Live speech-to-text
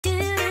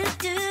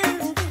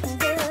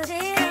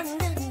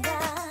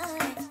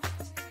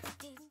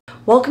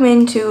Welcome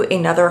into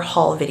another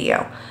haul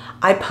video.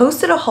 I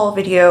posted a haul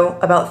video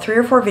about 3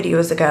 or 4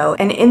 videos ago,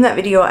 and in that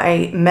video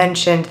I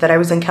mentioned that I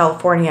was in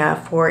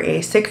California for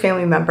a sick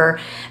family member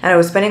and I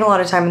was spending a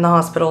lot of time in the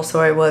hospital, so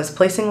I was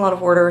placing a lot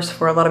of orders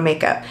for a lot of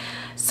makeup.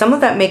 Some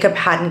of that makeup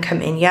hadn't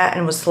come in yet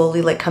and was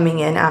slowly coming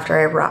in after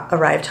I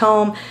arrived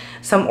home.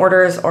 Some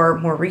orders are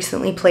more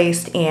recently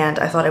placed, and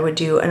I thought I would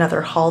do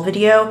another haul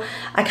video.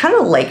 I kind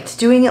of liked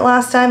doing it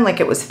last time,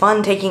 it was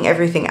fun taking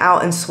everything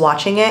out and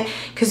swatching it,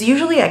 because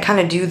usually I kind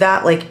of do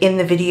that in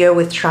the video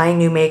with trying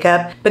new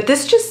makeup, but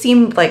this just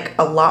seemed like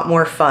a lot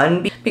more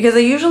fun because I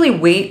usually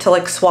wait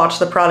to swatch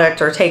the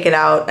product or take it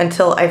out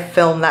until I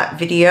film that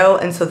video,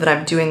 and so that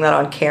I'm doing that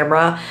on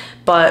camera,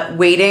 but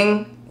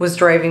waiting was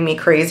driving me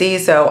crazy.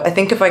 So I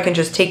think if I can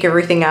just take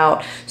everything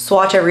out,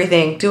 swatch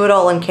everything, do it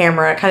all on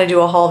camera, kind of do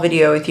a haul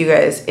video with you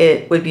guys,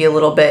 it would be a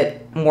little bit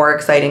more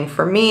exciting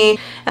for me.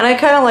 And I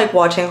kind of like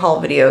watching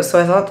haul videos, so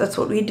I thought that's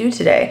what we do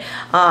today.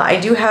 I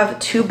do have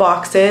 2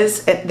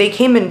 boxes. They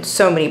came in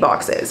so many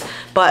boxes,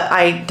 but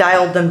I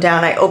dialed them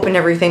down. I opened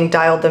everything,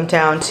 dialed them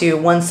down to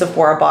 1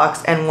 Sephora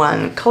box and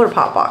 1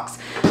 ColourPop box.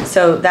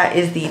 So that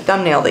is the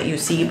thumbnail that you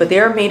see, but they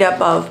are made up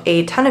of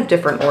a ton of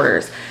different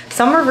orders.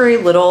 Some are very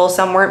little,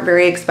 some weren't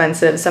very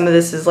expensive. Some of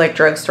this is like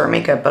drugstore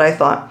makeup, but I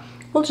thought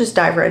we'll just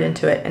dive right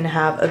into it and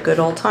have a good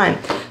old time.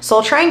 So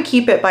I'll try and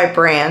keep it by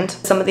brand.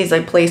 Some of these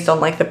I placed on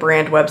the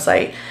brand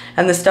website,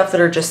 and the stuff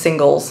that are just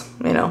singles,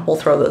 we'll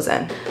throw those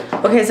in.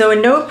 Okay, so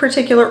in no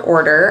particular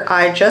order,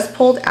 I just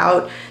pulled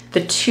out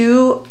the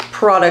 2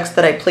 products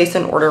that I placed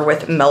an order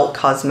with Melt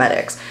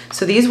Cosmetics.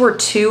 So these were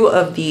 2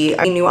 of the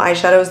new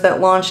eyeshadows that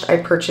launched. I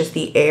purchased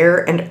the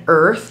Air and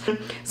Earth.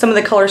 Some of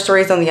the color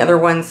stories on the other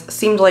ones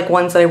seemed like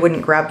ones that I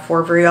wouldn't grab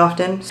for very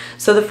often.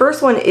 So the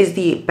first one is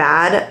the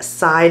Bad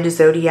Side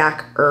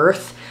Zodiac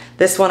Earth.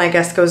 This one I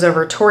guess goes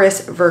over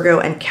Taurus, Virgo,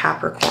 and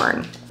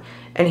Capricorn.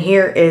 And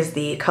here is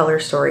the color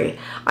story.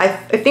 I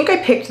think I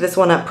picked this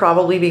one up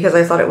probably because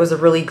I thought it was a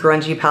really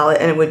grungy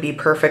palette and it would be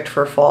perfect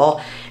for fall.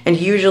 And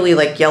usually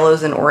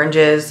yellows and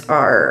oranges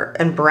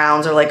and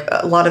browns are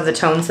a lot of the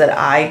tones that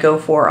I go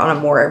for on a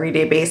more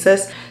everyday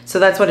basis. So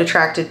that's what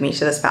attracted me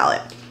to this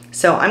palette.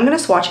 So I'm gonna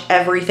swatch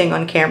everything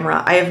on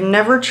camera. I have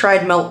never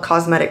tried Melt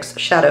Cosmetics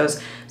shadows,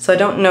 so I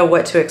don't know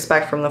what to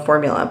expect from the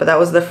formula, but that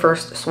was the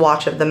first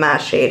swatch of the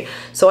matte shade.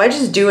 So I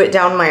just do it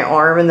down my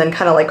arm and then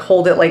kind of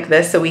hold it like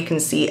this so we can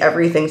see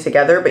everything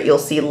together, but you'll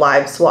see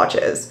live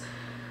swatches.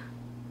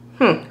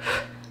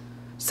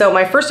 So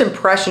my first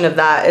impression of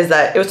that is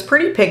that it was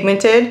pretty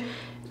pigmented.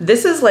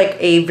 This is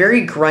a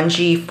very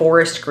grungy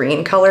forest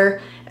green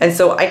color, and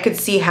so I could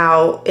see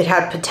how it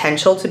had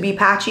potential to be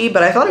patchy,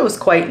 but I thought it was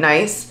quite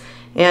nice.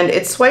 And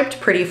it swiped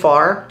pretty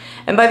far.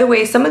 And by the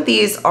way, some of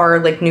these are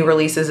new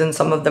releases and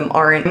some of them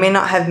aren't. I may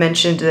not have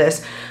mentioned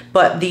this,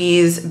 but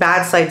these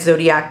Bad Side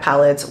Zodiac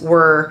palettes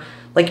were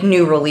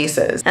new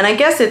releases. And I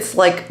guess it's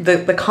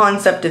the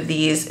concept of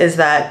these is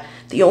that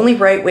the only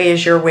right way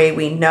is your way,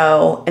 we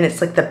know. And it's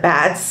the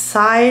bad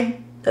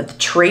side of the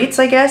traits,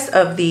 I guess,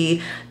 of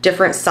the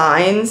different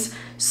signs.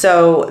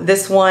 So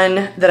this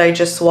one that I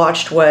just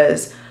swatched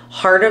was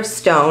Heart of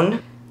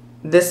Stone.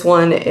 This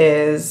one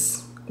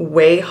is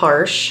Way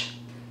Harsh.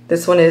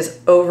 This one is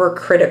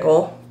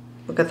Overcritical.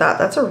 Look at that,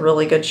 that's a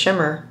really good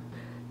shimmer.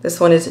 This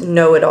one is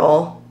Know It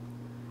All.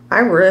 I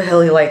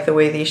really like the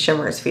way these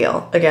shimmers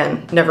feel.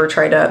 Again, never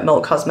tried a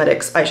Melt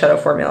Cosmetics eyeshadow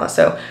formula,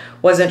 so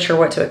wasn't sure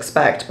what to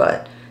expect,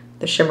 but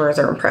the shimmers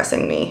are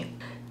impressing me.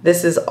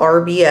 This is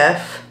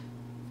RBF.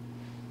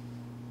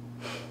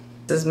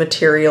 This is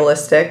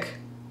Materialistic.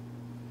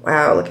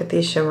 Wow, look at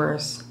these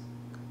shimmers.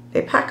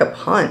 They pack a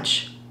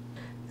punch.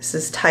 This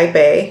is Type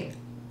A.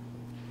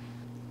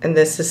 And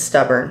this is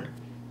Stubborn.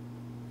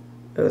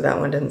 Oh, that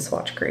one didn't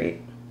swatch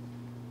great.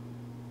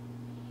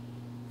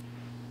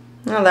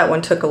 Oh, that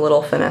one took a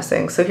little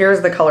finessing. So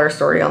here's the color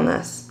story on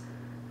this.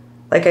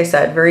 Like I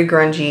said, very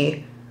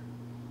grungy,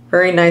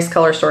 very nice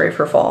color story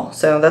for fall.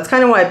 So that's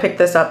kind of why I picked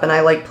this up, and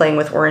I like playing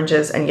with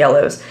oranges and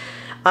yellows.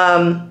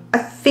 I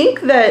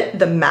think that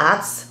the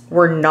mattes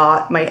were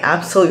not my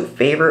absolute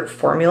favorite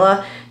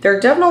formula.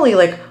 They're definitely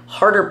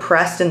harder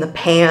pressed in the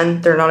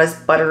pan. They're not as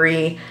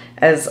buttery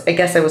as I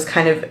guess I was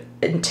kind of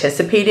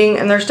anticipating,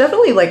 and there's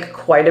definitely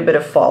quite a bit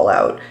of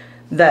fallout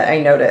that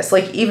I noticed.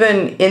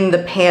 Even in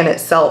the pan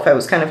itself, I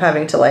was kind of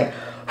having to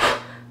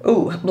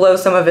blow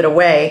some of it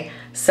away.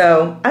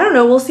 So I don't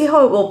know, we'll see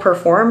how it will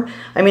perform.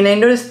 I mean, I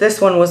noticed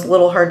this one was a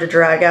little hard to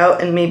drag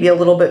out and maybe a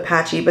little bit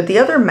patchy, but the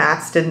other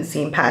mattes didn't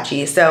seem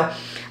patchy. So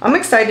I'm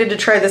excited to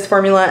try this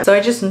formula. So I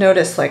just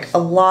noticed a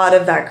lot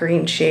of that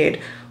green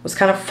shade was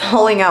kind of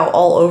falling out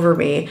all over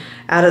me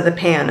out of the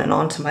pan and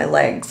onto my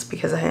legs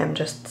because I am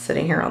just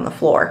sitting here on the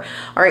floor.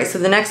 All right, so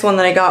the next one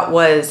that I got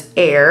was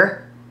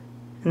Air,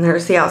 and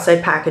there's the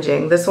outside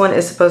packaging. This one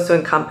is supposed to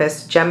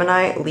encompass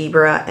Gemini,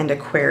 Libra, and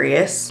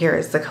Aquarius. Here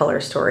is the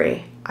color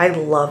story. I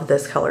love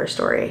this color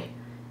story.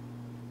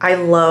 I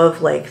love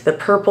the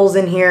purples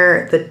in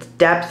here, the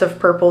depth of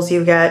purples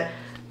you get,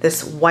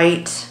 this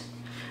white.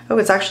 Oh,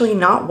 it's actually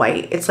not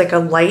white. It's a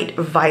light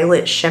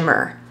violet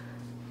shimmer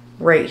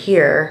right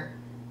here.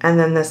 And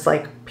then this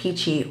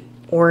peachy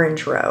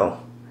orange row.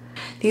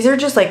 These are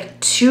just like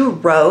 2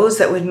 rows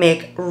that would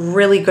make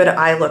really good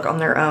eye look on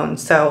their own.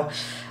 So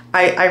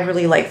I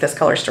really like this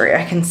color story.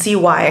 I can see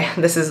why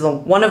this is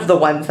one of the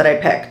ones that I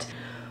picked.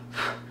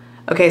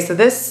 Okay, so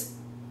this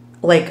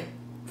like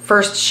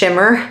first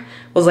shimmer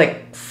was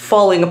like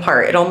falling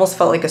apart. It almost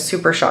felt like a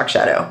Super Shock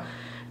shadow.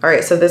 All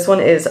right, so this one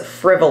is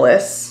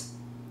Frivolous.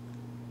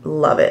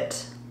 Love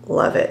it,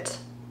 love it.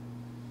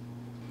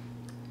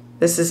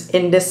 This is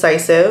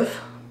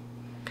Indecisive,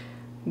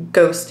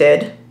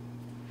 Ghosted,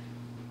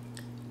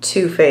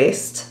 Too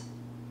Faced.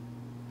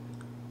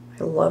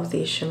 I love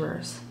these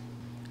shimmers.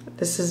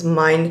 This is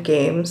Mind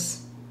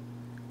Games.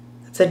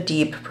 It's a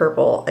deep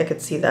purple. I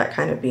could see that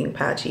kind of being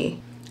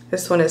patchy.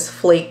 This one is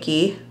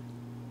Flaky.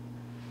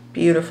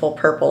 Beautiful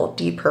purple,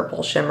 deep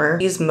purple shimmer.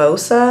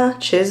 Chismosa,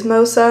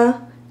 Chismosa,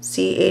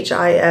 C-H-I-S-M-O-S-A.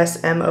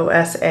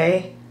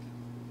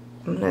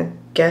 I'm gonna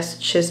guess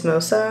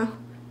Chismosa.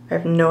 I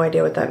have no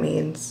idea what that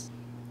means.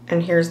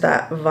 And here's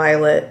that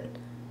violet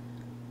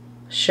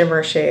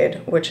shimmer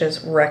shade, which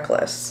is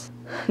Reckless.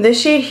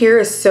 This shade here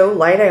is so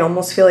light, I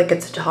almost feel like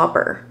it's a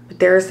topper. But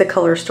there's the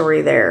color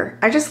story there.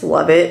 I just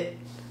love it.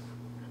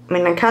 I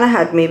mean, I kind of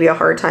had maybe a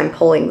hard time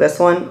pulling this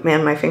one.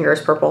 Man, my finger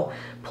is purple.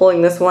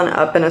 Pulling this one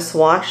up in a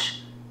swatch.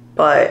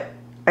 But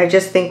I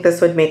just think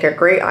this would make a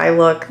great eye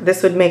look.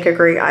 This would make a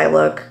great eye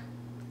look.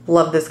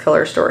 Love this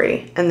color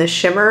story. And the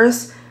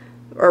shimmers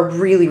are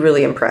really,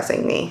 really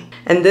impressing me.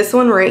 And this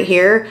one right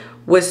here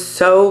was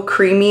so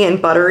creamy and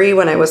buttery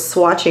when I was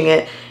swatching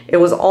it. It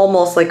was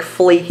almost like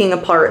flaking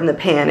apart in the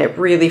pan. It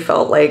really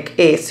felt like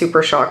a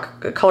Super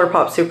Shock, a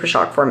ColourPop Super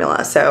Shock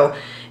formula. So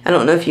I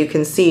don't know if you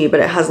can see, but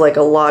it has like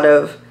a lot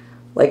of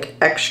like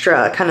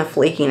extra kind of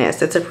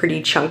flakiness. It's a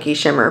pretty chunky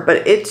shimmer,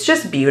 but it's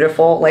just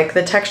beautiful. Like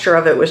the texture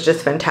of it was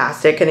just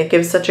fantastic, and it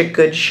gives such a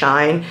good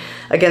shine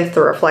against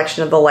the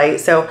reflection of the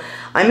light. So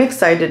I'm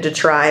excited to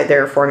try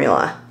their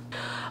formula.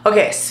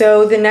 Okay,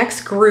 so the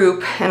next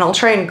group, and I'll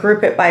try and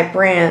group it by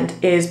brand,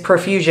 is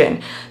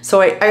Profusion.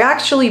 So I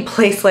actually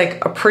placed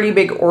like a pretty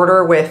big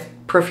order with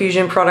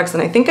Profusion products,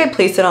 and I think I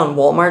placed it on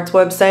Walmart's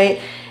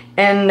website.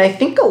 And I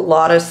think a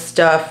lot of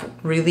stuff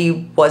really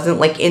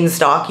wasn't like in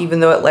stock, even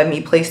though it let me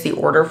place the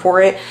order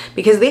for it,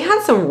 because they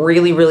had some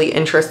really, really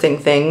interesting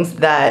things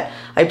that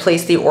I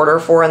placed the order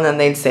for, and then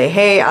they'd say,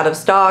 hey, out of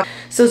stock.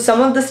 So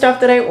some of the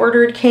stuff that I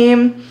ordered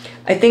came.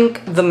 I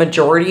think the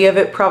majority of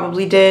it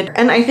probably did.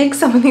 And I think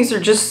some of these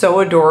are just so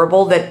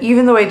adorable that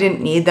even though I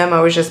didn't need them,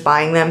 I was just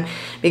buying them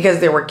because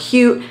they were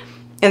cute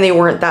and they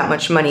weren't that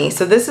much money.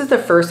 So this is the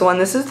first one.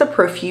 This is the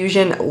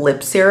Profusion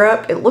Lip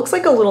Syrup. It looks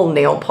like a little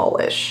nail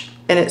polish.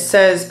 And it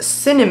says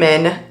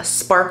Cinnamon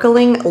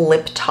Sparkling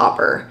Lip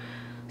Topper.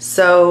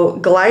 So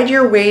glide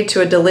your way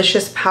to a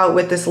delicious pout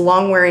with this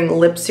long-wearing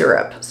lip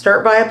syrup.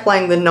 Start by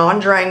applying the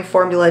non-drying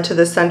formula to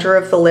the center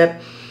of the lip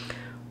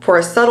for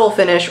a subtle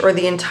finish, or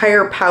the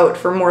entire pout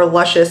for more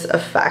luscious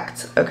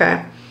effect.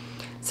 Okay,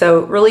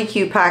 so really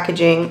cute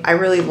packaging. I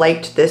really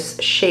liked this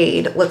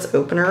shade. Let's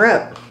open her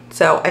up.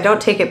 So I don't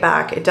take it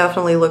back. It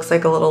definitely looks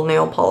like a little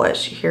nail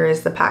polish. Here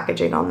is the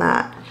packaging on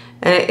that.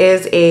 And it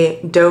is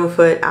a doe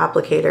foot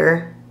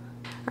applicator.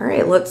 All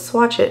right, let's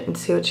swatch it and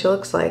see what she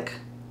looks like.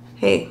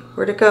 Hey,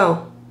 where'd it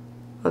go?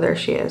 Oh, there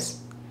she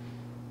is.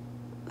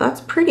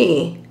 That's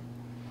pretty.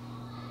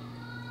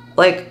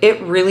 Like, it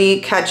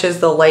really catches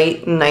the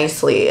light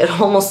nicely. It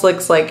almost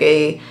looks like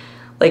a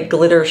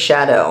glitter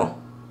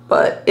shadow,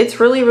 but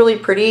it's really, really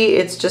pretty.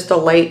 It's just a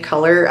light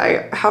color.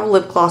 I have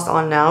lip gloss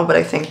on now, but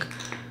I think,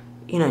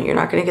 you know, you're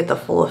not gonna get the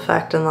full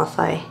effect unless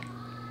I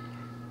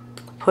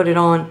put it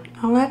on.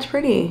 Oh, that's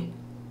pretty.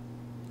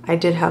 I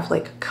did have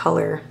like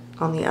color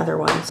on the other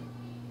ones.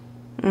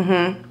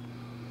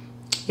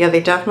 Yeah,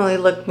 they definitely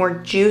look more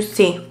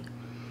juicy.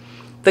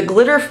 The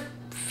glitter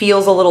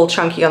feels a little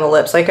chunky on the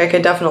lips. Like I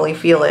could definitely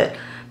feel it,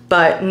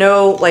 but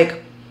no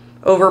like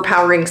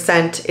overpowering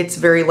scent. It's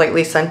very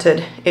lightly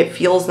scented. It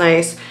feels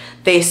nice.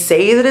 They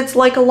say that it's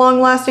like a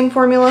long-lasting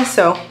formula,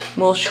 so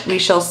we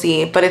shall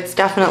see, but it's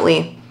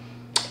definitely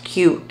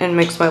cute and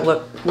makes my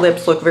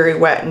lips look very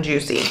wet and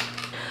juicy.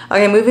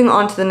 Okay, moving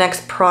on to the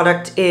next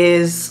product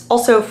is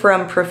also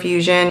from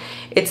Profusion.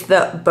 It's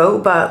the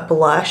Boba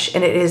blush,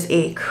 and it is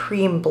a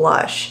cream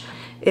blush.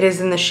 It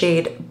is in the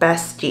shade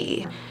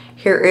Bes-Tea.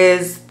 Here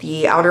is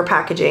the outer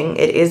packaging.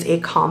 It is a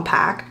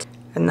compact,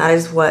 and that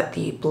is what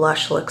the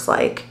blush looks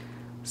like.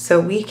 So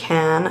we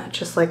can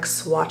just like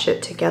swatch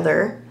it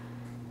together.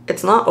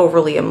 It's not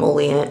overly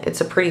emollient.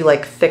 It's a pretty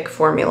like thick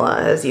formula,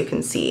 as you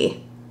can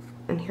see.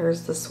 And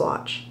here's the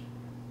swatch.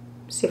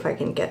 See if I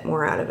can get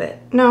more out of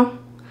it. No.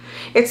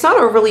 It's not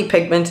overly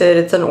pigmented.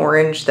 It's an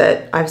orange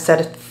that I've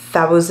said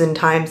 1,000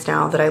 times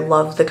now that I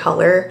love the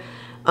color.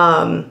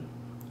 I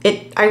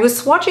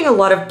was swatching a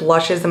lot of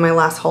blushes in my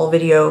last haul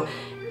video,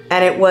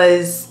 and it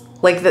was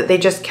like that they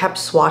just kept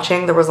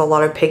swatching. There was a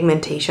lot of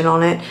pigmentation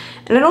on it,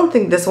 and I don't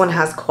think this one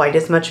has quite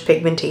as much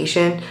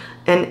pigmentation,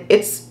 and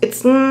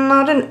it's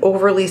not an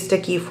overly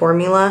sticky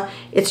formula.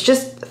 It's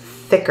just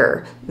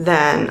thicker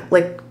than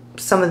like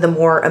some of the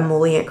more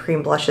emollient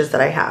cream blushes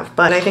that I have,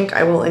 but I think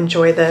I will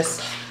enjoy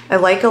this. I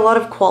like a lot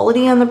of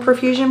quality on the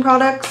Profusion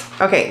products.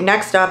 Okay,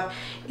 next up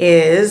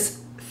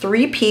is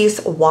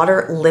 3-piece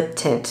water lip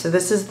tint. So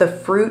this is the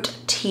Fruit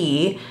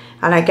Tea,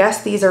 and I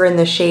guess these are in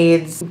the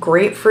shades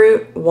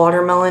Grapefruit,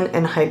 Watermelon,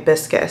 and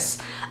Hibiscus.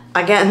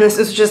 Again, this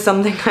is just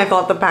something I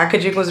thought the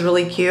packaging was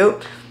really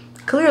cute.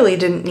 Clearly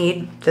didn't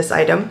need this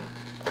item.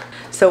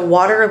 So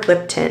water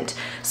lip tint.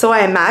 So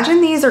I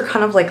imagine these are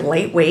kind of like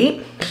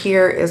lightweight.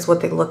 Here is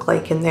what they look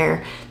like in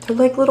there. They're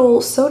like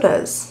little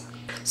sodas.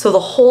 So the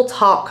whole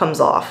top comes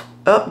off.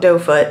 Oh, doe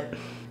foot.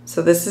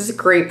 So this is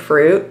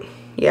grapefruit.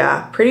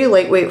 Yeah, pretty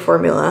lightweight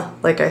formula,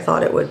 like I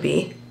thought it would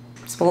be.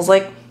 Smells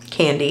like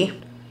candy.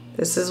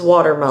 This is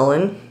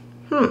watermelon.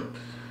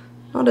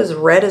 Not as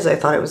red as I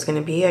thought it was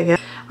gonna be, I guess.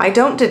 I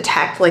don't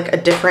detect like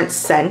a different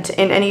scent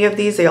in any of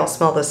these. They all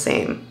smell the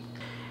same.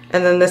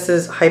 And then this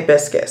is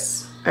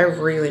hibiscus. I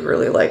really,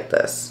 really like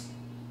this.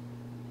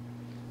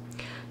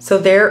 So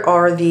there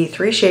are the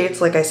 3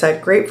 shades, like I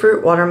said,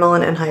 grapefruit,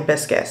 watermelon, and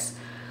hibiscus.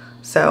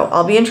 So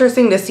I'll be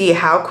interested to see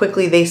how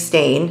quickly they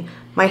stain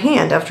my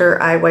hand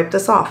after I wipe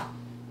this off.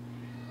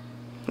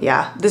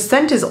 Yeah, the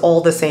scent is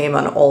all the same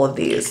on all of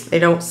these. They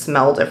don't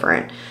smell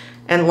different.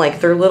 And like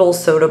their little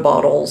soda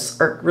bottles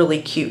are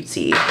really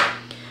cutesy.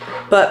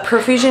 But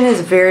Profusion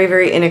is very,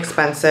 very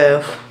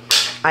inexpensive.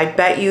 I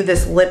bet you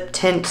this lip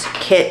tint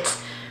kit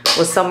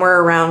was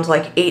somewhere around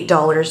like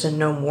 $8 and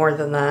no more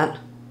than that.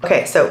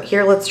 Okay, so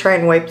here let's try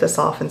and wipe this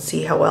off and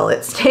see how well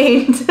it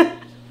stained.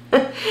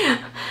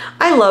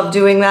 I love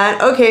doing that.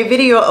 Okay,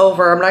 video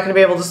over. I'm not gonna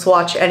be able to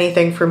swatch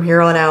anything from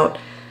here on out.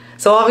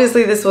 So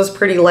obviously this was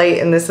pretty light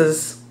and this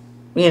is,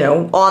 you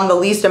know, on the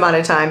least amount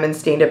of time and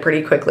stained it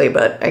pretty quickly,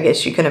 but I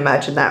guess you can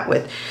imagine that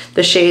with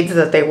the shades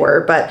that they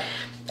were. But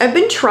I've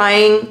been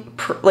trying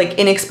like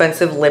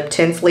inexpensive lip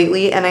tints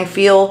lately, and I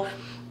feel,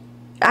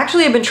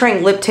 actually I've been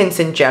trying lip tints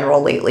in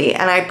general lately,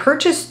 and I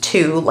purchased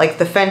 2, like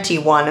the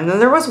Fenty one, and then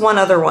there was one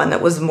other one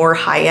that was more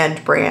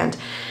high-end brand,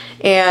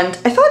 and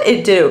I thought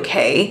it did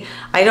okay.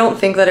 I don't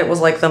think that it was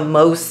like the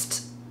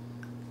most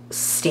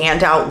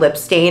standout lip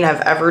stain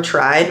I've ever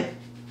tried.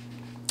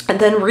 And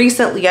then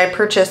recently I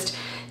purchased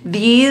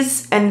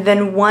these and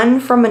then one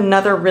from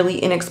another really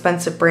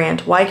inexpensive brand.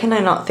 Why can I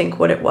not think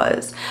what it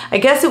was? I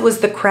guess it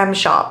was the Creme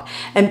Shop,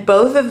 and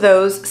both of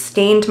those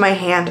stained my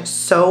hand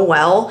so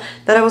well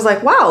that I was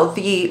like, wow,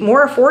 the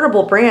more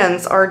affordable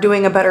brands are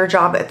doing a better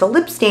job at the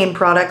lip stain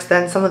products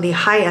than some of the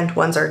high-end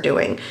ones are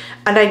doing.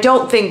 And I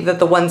don't think that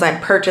the ones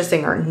I'm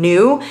purchasing are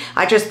new.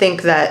 I just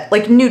think that,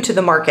 like, new to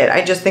the market,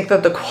 I just think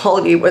that the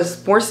quality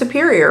was more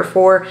superior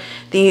for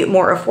the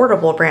more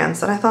affordable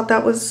brands, and I thought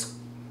that was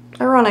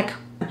ironic.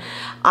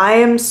 I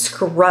am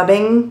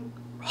scrubbing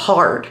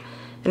hard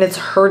and it's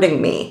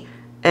hurting me,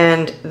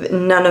 and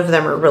none of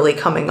them are really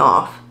coming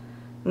off.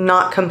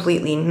 Not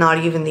completely, not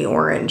even the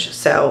orange.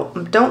 So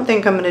don't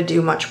think I'm gonna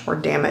do much more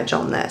damage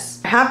on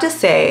this. I have to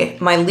say,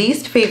 my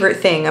least favorite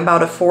thing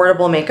about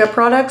affordable makeup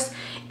products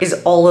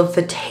is all of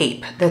the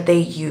tape that they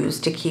use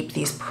to keep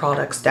these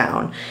products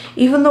down.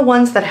 Even the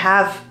ones that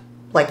have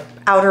like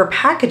outer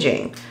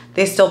packaging,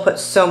 they still put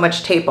so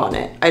much tape on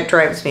it. It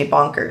drives me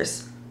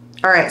bonkers.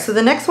 All right, so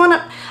the next one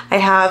I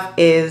have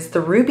is the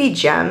Ruby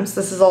Gems.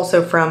 This is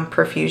also from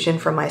Profusion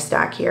from my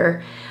stack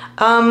here.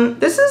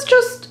 This is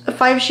just a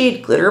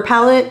 5-shade glitter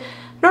palette.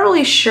 I'm not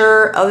really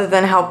sure, other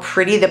than how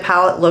pretty the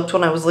palette looked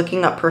when I was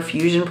looking up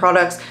Profusion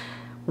products,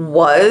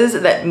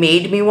 that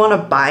made me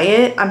want to buy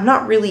it. I'm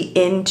not really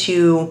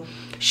into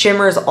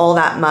shimmers all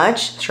that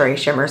much. Sorry,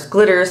 shimmers,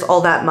 glitters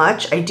all that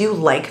much. I do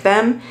like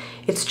them.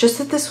 It's just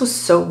that this was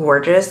so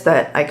gorgeous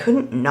that I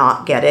couldn't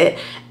not get it.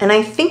 And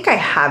I think I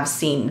have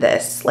seen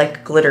this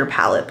like glitter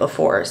palette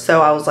before.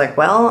 So I was like,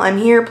 well, I'm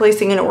here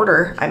placing an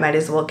order. I might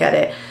as well get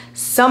it.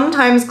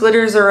 Sometimes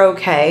glitters are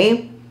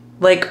okay,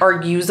 like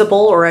are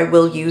usable, or I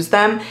will use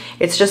them.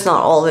 It's just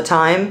not all the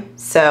time.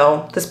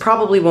 So this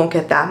probably won't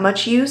get that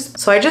much use.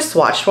 So I just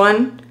swatched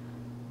one.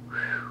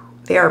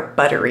 They are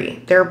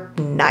buttery. They're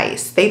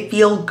nice. They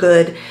feel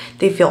good.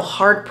 They feel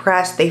hard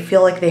pressed. They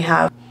feel like they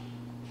have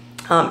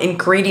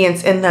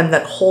ingredients in them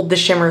that hold the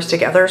shimmers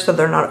together so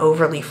they're not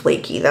overly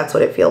flaky. That's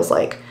what it feels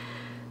like.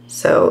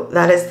 So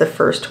that is the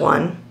first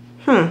one.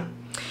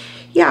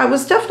 Yeah, it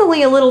was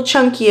definitely a little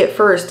chunky at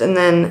first and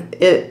then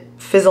it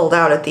fizzled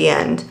out at the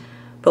end.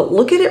 But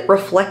look at it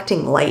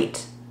reflecting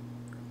light.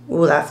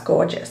 Ooh, that's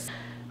gorgeous.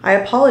 I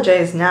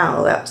apologize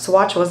now that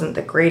swatch wasn't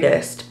the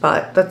greatest,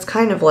 but that's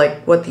kind of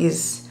like what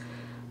these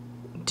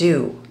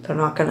do. They're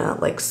not gonna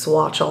like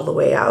swatch all the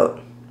way out.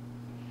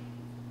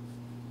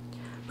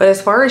 But as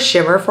far as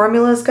shimmer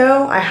formulas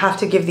go, I have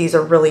to give these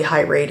a really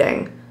high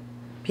rating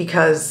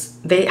because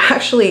they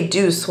actually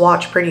do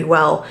swatch pretty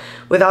well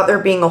without there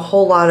being a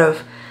whole lot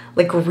of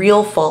like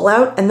real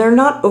fallout, and they're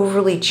not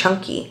overly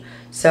chunky.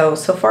 So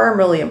far I'm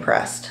really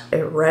impressed.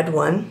 A red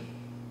one.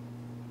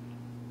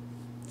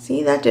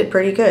 See, that did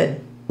pretty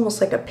good.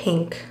 Almost like a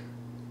pink.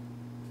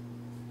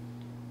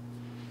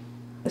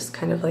 It's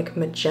kind of like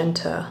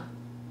magenta.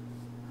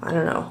 I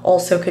don't know.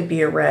 Also could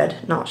be a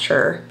red, not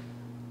sure.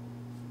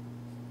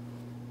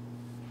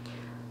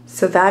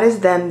 So that is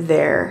them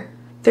there.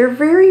 They're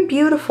very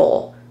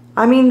beautiful.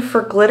 I mean,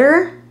 for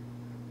glitter,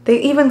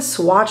 they even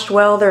swatched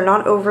well. They're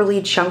not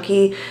overly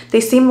chunky. They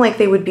seem like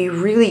they would be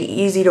really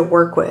easy to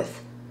work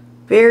with.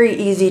 Very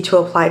easy to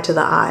apply to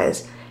the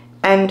eyes.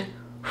 And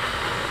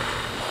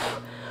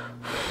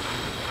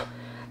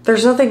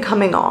there's nothing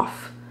coming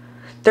off.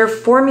 They're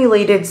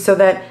formulated so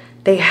that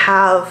they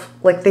have,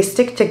 like, they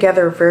stick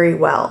together very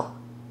well.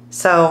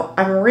 So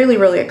I'm really,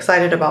 really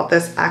excited about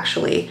this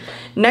actually.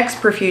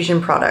 Next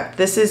Profusion product.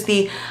 This is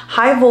the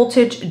High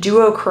Voltage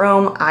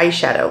Duochrome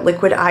Eyeshadow,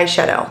 Liquid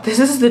Eyeshadow. This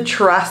is the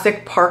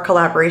Jurassic Park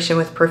collaboration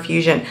with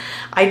Profusion.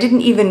 I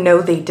didn't even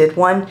know they did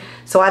one,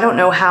 so I don't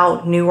know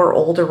how new or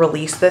old a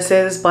release this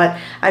is, but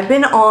I've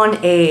been on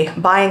a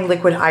buying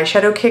liquid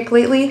eyeshadow kick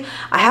lately.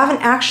 I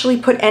haven't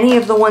actually put any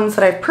of the ones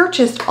that I've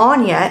purchased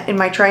on yet in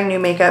my trying new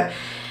makeup,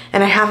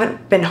 and I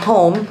haven't been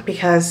home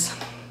because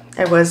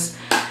I was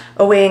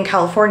away in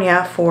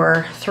California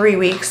for 3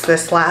 weeks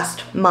this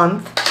last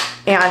month,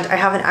 and I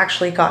haven't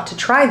actually got to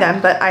try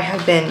them, but I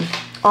have been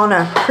on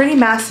a pretty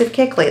massive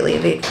kick lately.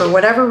 They, for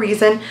whatever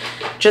reason,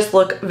 just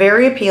look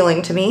very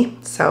appealing to me.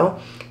 So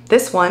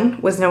this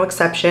one was no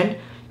exception.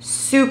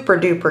 Super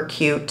duper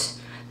cute.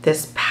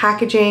 This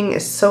packaging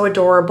is so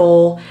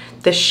adorable.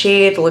 The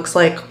shade looks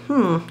like,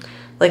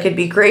 like it'd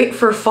be great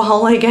for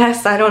fall, I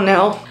guess. I don't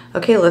know.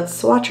 Okay, let's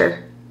swatch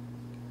her.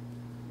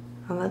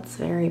 Oh, that's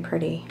very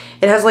pretty.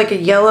 It has like a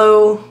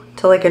yellow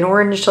to like an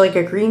orange to like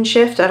a green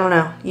shift. I don't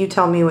know. You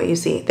tell me what you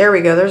see. There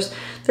we go.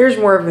 There's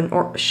more of an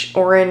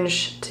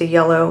orange to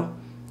yellow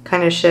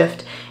kind of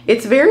shift.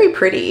 It's very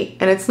pretty,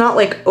 and it's not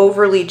like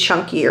overly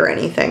chunky or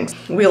anything.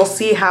 We'll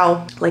see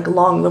how like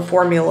long the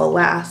formula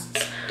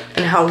lasts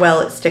and how well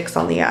it sticks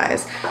on the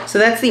eyes. So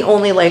that's the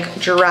only like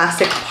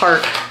Jurassic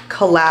Park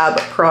collab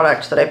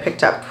product that I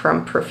picked up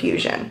from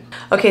Profusion.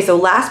 Okay, so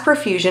last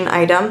Profusion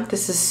item.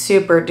 This is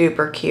super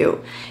duper cute.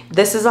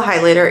 This is a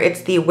highlighter.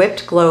 It's the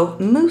Whipped Glow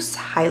Mousse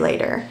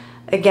Highlighter.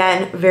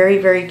 Again, very,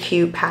 very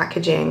cute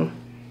packaging.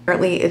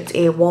 Apparently it's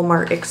a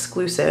Walmart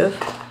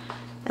exclusive,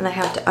 and I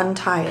have to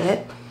untie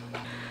it. All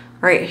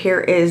right,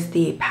 here is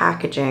the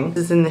packaging.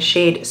 This is in the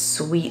shade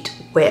Sweet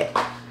Whip,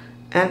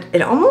 and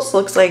it almost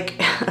looks like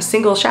a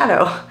single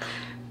shadow,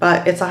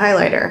 but it's a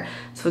highlighter.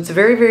 So it's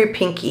very, very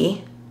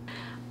pinky.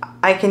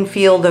 I can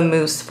feel the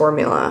mousse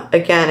formula.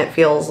 Again, it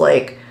feels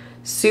like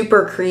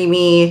super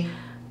creamy,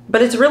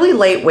 but it's really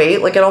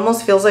lightweight. Like it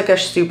almost feels like a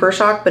Super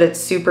Shock, but it's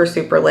super,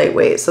 super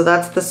lightweight. So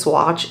that's the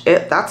swatch.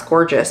 That's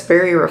gorgeous,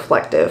 very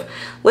reflective.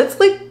 Let's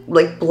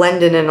like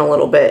blend it in a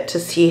little bit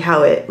to see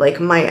how it like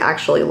might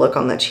actually look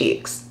on the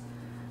cheeks.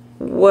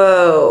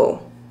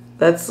 Whoa,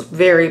 that's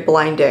very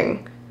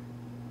blinding.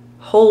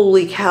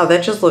 Holy cow,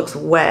 that just looks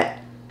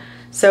wet.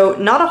 So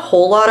not a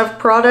whole lot of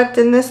product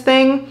in this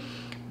thing,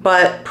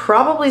 but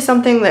probably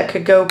something that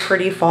could go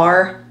pretty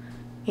far,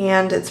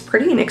 and it's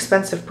pretty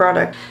inexpensive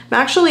product.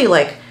 I'm actually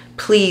like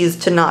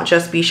pleased to not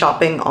just be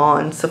shopping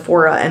on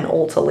Sephora and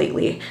Ulta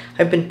lately.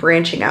 I've been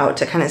branching out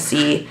to kind of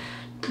see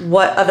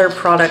what other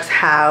products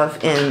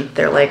have in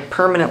their like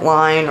permanent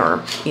line,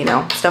 or you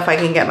know, stuff I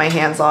can get my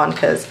hands on,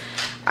 because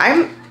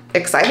I'm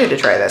excited to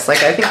try this.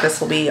 Like I think this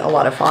will be a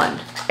lot of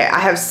fun. I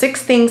have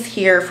 6 things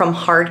here from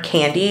Hard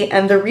Candy,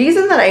 and the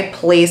reason that I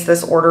placed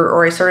this order,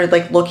 or I started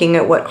like looking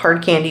at what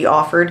Hard Candy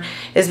offered,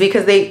 is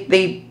because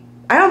I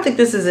don't think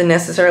this is a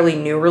necessarily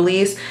new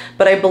release,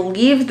 but I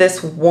believe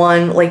this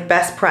won like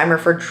best primer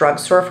for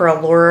drugstore for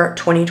Allure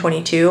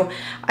 2022.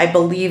 I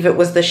believe it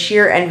was the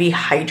Sheer Envy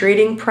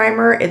Hydrating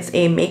Primer. It's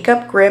a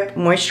makeup grip,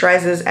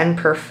 moisturizes, and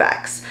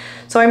perfects.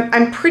 So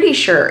I'm pretty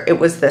sure it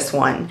was this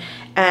one.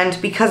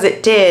 And because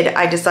it did,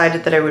 I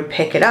decided that I would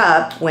pick it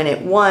up when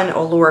it won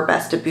Allure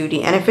Best of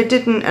Beauty. And if it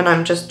didn't, and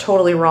I'm just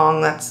totally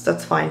wrong,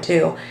 that's fine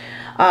too.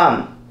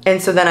 And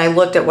so then I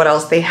looked at what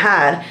else they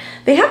had.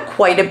 They had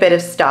quite a bit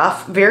of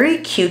stuff, very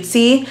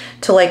cutesy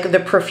to like the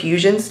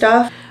Profusion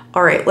stuff.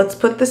 All right, let's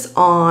put this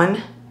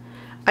on.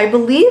 I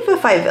believe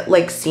if I've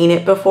like seen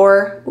it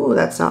before, ooh,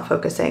 that's not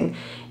focusing.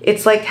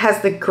 It's like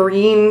has the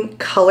green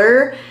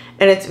color,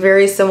 and it's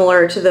very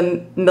similar to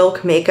the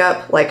Milk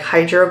Makeup like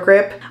Hydro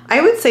Grip.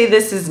 I would say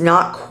this is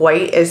not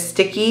quite as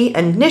sticky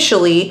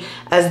initially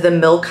as the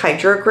Milk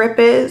Hydro Grip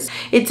is.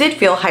 It did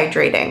feel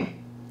hydrating.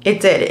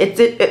 It did.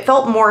 It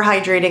felt more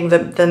hydrating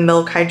than the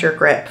Milk Hydro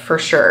Grip for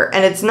sure.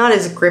 And it's not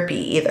as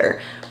grippy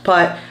either,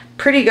 but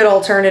pretty good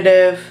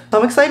alternative. So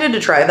I'm excited to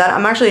try that.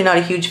 I'm actually not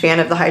a huge fan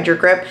of the Hydro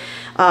Grip.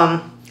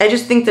 I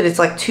just think that it's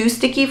like too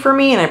sticky for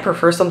me, and I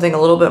prefer something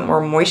a little bit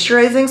more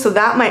moisturizing. So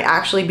that might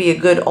actually be a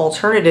good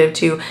alternative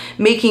to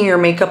making your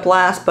makeup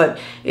last, but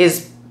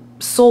is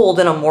sold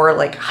in a more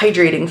like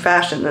hydrating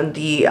fashion than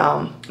the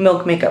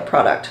Milk Makeup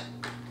product.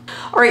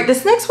 All right,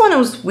 this next one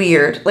was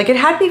weird. Like it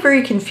had me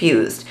very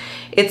confused.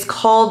 It's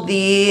called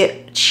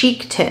the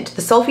Cheek Tint,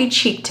 the Selfie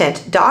Cheek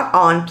Tint Dot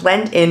On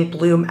Blend In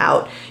Bloom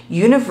Out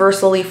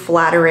Universally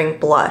Flattering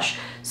Blush.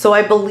 So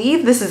I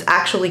believe this is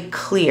actually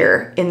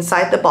clear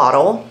inside the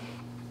bottle.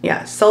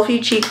 Yeah,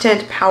 Selfie Cheek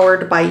Tint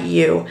powered by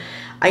you.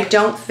 I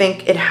don't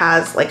think it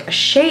has like a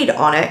shade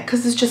on it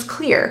because it's just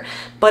clear,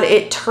 but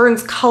it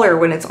turns color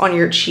when it's on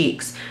your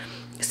cheeks.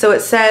 So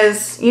it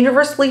says,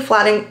 universally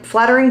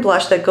flattering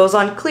blush that goes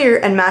on clear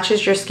and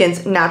matches your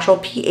skin's natural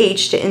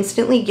pH to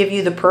instantly give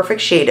you the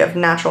perfect shade of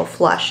natural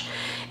flush.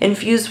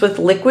 Infused with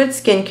liquid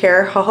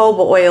skincare, jojoba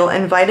oil,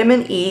 and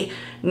vitamin E,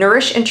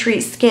 nourish and treat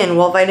skin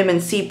while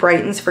vitamin C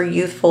brightens for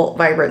youthful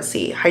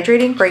vibrancy,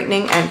 hydrating,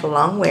 brightening, and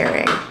long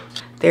wearing.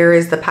 There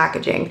is the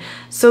packaging.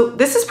 So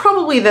this is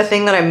probably the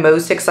thing that I'm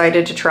most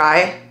excited to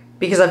try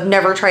because I've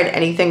never tried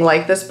anything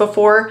like this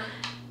before.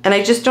 And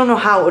I just don't know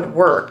how it would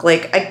work.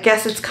 Like, I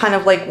guess it's kind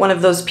of like one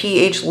of those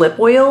pH lip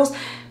oils,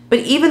 but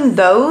even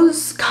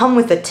those come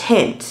with a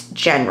tint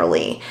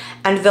generally,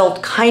 and they'll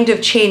kind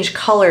of change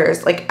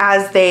colors like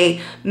as they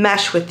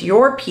mesh with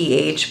your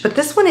pH, but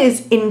this one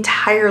is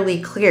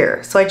entirely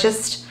clear. So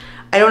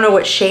I don't know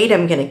what shade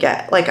I'm gonna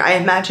get. Like, I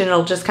imagine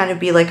it'll just kind of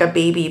be like a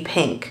baby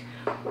pink.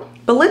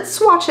 But let's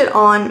swatch it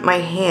on my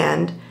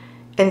hand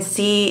and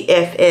see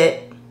if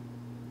it,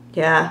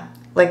 yeah,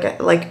 like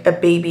a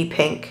baby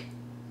pink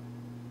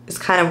is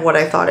kind of what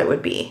I thought it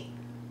would be.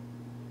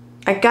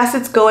 I guess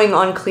it's going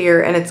on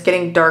clear and it's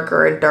getting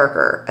darker and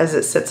darker as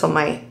it sits on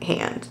my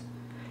hand.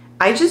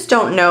 I just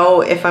don't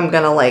know if I'm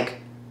gonna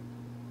like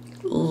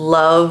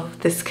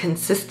love this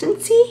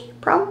consistency,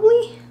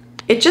 probably.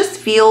 It just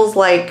feels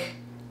like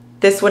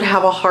this would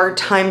have a hard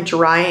time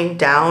drying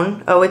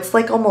down. Oh, it's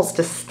like almost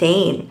a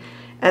stain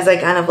as I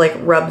kind of like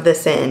rub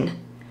this in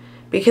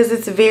because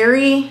it's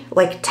very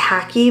like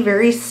tacky,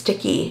 very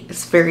sticky.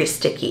 It's very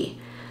sticky.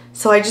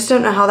 So I just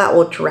don't know how that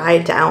will dry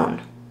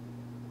down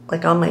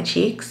like on my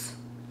cheeks.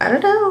 I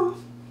don't know.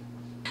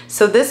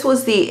 So this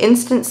was the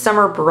Instant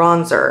Summer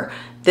Bronzer.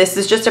 This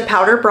is just a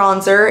powder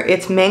bronzer.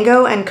 It's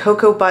mango and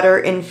cocoa butter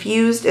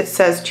infused. It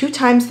says 2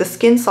 times the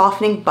skin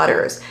softening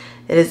butters.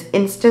 It is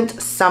Instant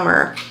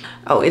Summer.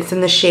 Oh, it's in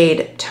the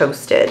shade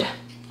Toasted.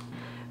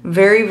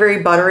 Very,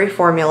 very buttery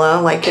formula,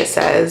 like it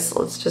says.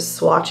 Let's just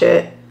swatch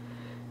it.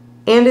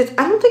 And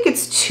I don't think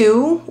it's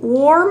too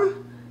warm.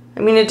 I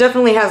mean, it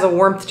definitely has a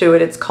warmth to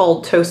it. It's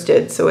called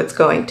Toasted, so it's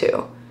going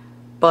to.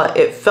 But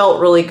it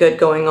felt really good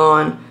going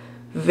on.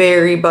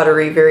 Very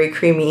buttery, very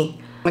creamy.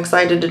 I'm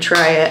excited to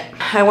try it.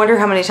 I wonder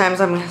how many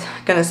times I'm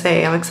gonna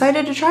say I'm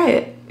excited to try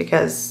it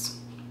because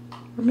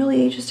I'm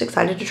really just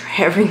excited to try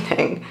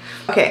everything.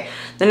 Okay,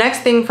 the next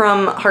thing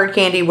from Hard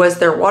Candy was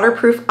their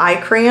waterproof eye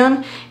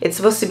crayon. It's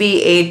supposed to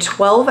be a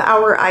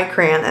 12-hour eye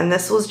crayon, and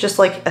this was just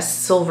like a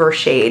silver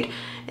shade.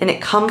 And it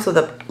comes with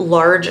a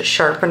large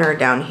sharpener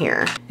down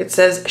here. It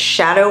says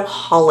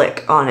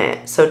Shadowholic on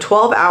it. So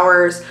 12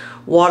 hours,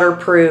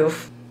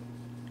 waterproof.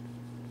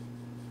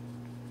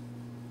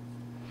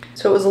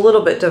 So it was a little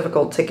bit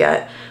difficult to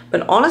get,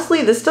 but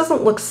honestly, this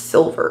doesn't look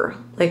silver,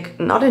 like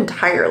not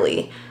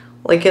entirely.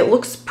 Like it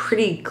looks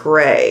pretty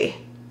gray.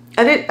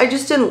 I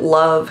just didn't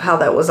love how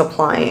that was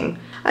applying.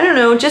 I don't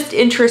know, just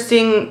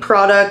interesting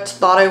product.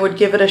 Thought I would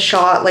give it a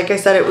shot. Like I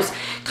said, it was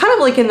kind of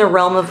like in the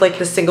realm of like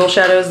the single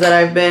shadows that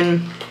I've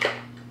been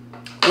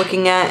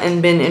looking at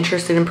and been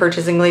interested in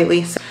purchasing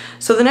lately.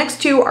 So the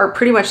next two are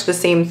pretty much the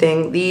same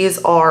thing. These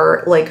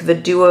are like the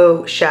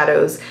duo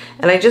shadows,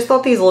 and I just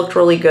thought these looked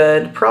really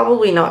good.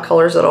 Probably not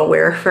colors that I'll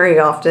wear very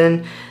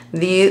often.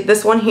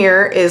 This one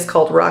here is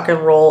called Rock and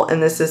Roll,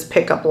 and this is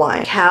Pickup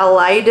Line.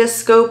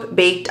 Kal-Eye-Descope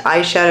Baked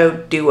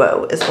Eyeshadow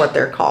Duo is what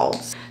they're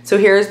called. So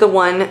here's the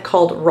one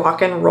called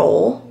Rock and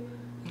Roll.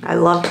 I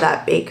love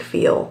that bake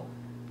feel.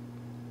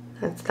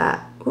 That's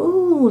that.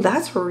 Ooh,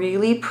 that's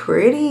really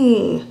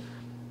pretty.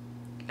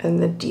 And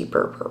the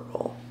deeper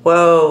purple.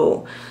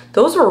 Whoa,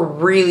 those were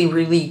really,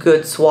 really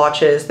good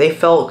swatches. They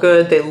felt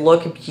good, they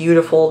look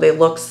beautiful, they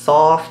look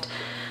soft.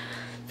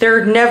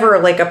 They're never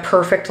like a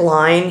perfect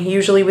line,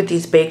 usually with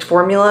these baked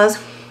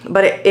formulas,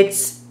 but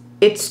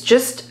it's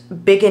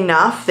just big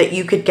enough that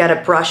you could get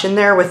a brush in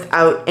there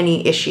without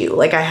any issue.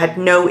 Like I had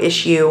no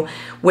issue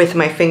with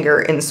my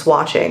finger in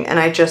swatching, and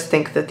I just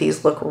think that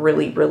these look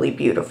really, really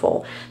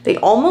beautiful. They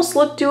almost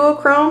look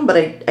duochrome, but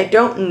I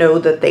don't know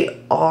that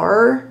they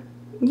are.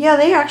 Yeah,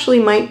 they actually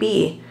might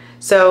be.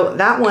 So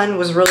that one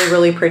was really,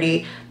 really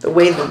pretty. The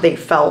way that they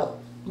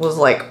felt was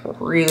like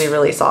really,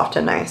 really soft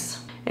and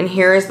nice. And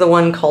here is the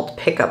one called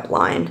Pickup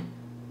Line.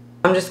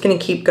 I'm just gonna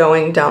keep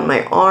going down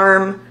my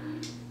arm.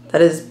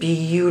 That is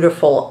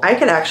beautiful. I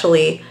could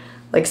actually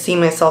like see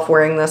myself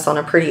wearing this on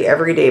a pretty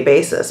everyday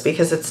basis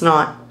because it's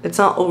not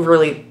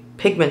overly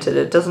pigmented.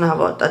 It doesn't have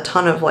a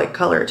ton of like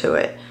color to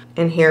it.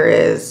 And here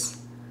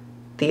is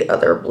the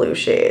other blue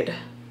shade.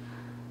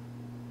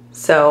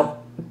 So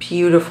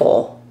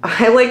beautiful.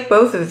 I like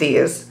both of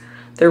these.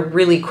 They're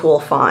really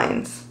cool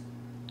finds.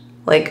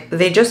 Like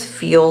they just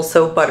feel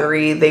so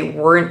buttery. They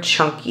weren't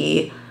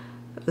chunky.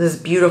 This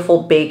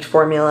beautiful baked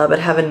formula, but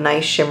have a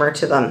nice shimmer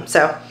to them.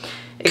 So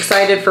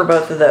excited for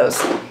both of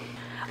those.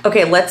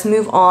 Okay, let's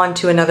move on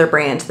to another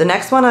brand. The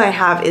next one I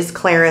have is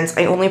Clarins.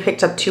 I only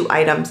picked up 2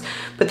 items,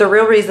 but the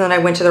real reason that I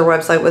went to their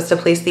website was to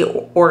place the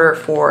order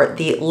for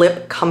the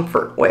Lip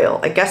Comfort Oil.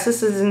 I guess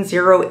this is in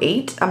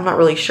 08. I'm not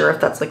really sure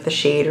if that's like the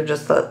shade or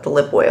just the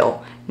lip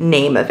oil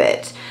name of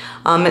it.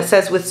 It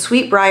says with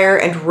sweet briar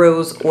and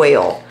rose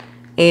oil.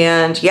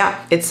 And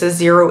yeah, it's a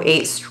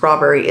 08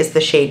 Strawberry is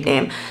the shade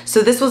name.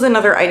 So this was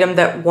another item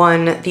that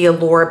won the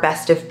Allure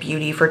Best of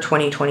Beauty for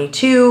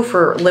 2022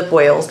 for lip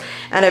oils.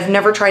 And I've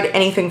never tried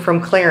anything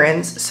from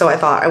Clarins, so I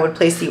thought I would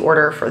place the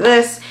order for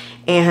this.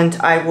 And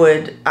I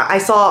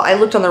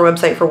looked on their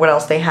website for what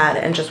else they had,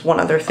 and just one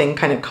other thing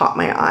kind of caught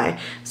my eye.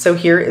 So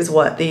here is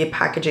what the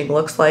packaging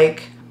looks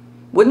like.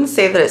 Wouldn't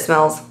say that it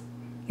smells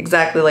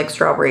exactly like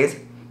strawberries,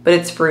 but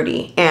it's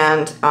fruity,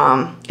 and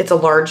it's a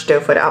large doe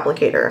foot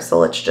applicator. So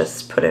let's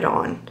just put it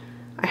on.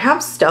 I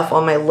have stuff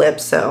on my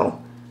lips,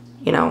 so,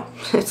 you know,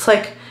 it's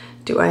like,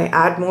 do I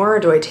add more or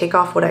do I take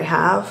off what I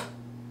have?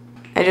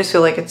 I just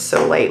feel like it's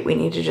so light, we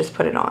need to just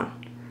put it on.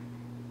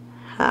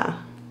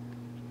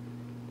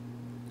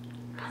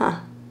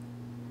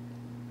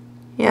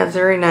 Yeah, it's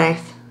very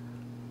nice.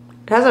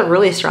 It has a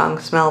really strong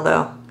smell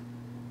though.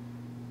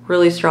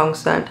 Really strong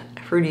scent,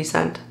 fruity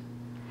scent.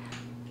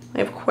 I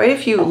have quite a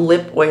few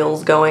lip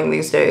oils going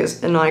these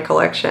days in my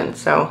collection,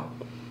 so.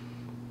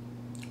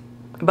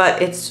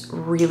 But it's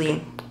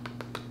really,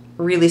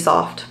 really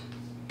soft.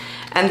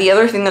 And the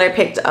other thing that I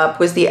picked up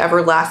was the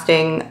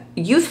Everlasting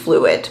Youth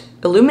Fluid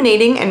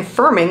Illuminating and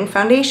Firming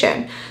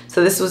Foundation.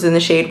 So this was in the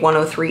shade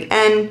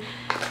 103N.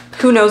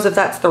 Who knows if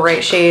that's the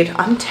right shade?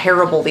 I'm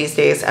terrible these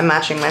days at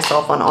matching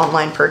myself on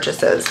online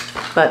purchases,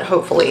 but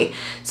hopefully.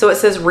 So it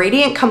says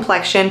radiant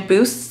complexion,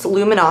 boosts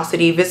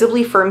luminosity,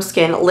 visibly firm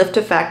skin, lift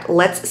effect,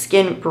 lets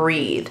skin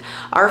breathe.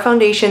 Our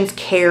foundations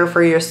care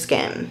for your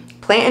skin.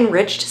 Plant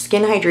enriched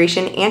skin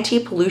hydration,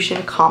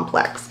 anti-pollution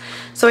complex.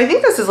 So I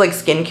think this is like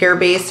skincare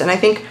based, and I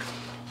think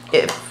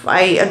if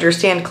I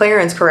understand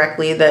Clarins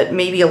correctly, that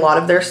maybe a lot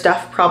of their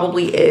stuff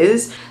probably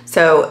is.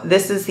 So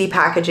this is the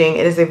packaging.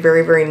 It is a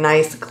very, very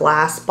nice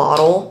glass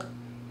bottle.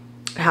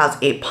 It has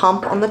a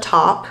pump on the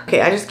top.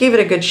 Okay, I just gave it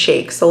a good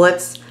shake. So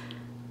let's,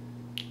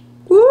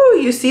 woo,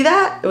 you see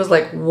that? It was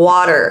like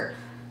water.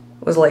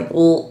 It was like,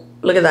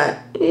 look at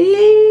that.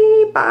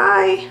 Yay,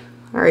 bye.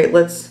 All right,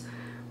 let's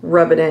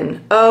rub it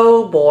in.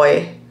 Oh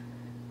boy.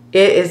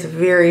 It is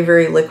very,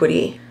 very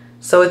liquidy.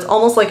 So it's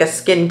almost like a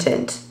skin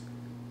tint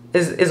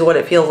is what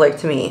it feels like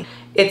to me.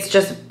 It's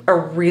just a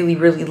really,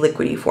 really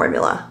liquidy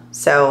formula.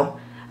 So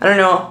I don't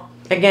know.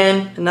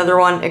 Again, another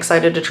one,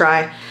 excited to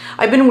try.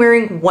 I've been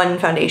wearing one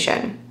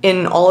foundation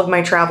in all of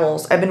my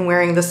travels. I've been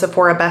wearing the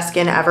Sephora Best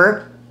Skin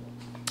Ever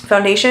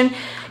foundation.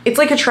 It's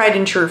like a tried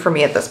and true for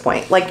me at this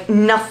point. Like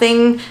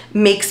nothing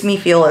makes me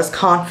feel as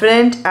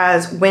confident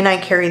as when I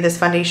carry this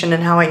foundation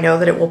and how I know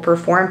that it will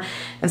perform.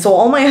 And so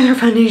all my other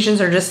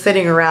foundations are just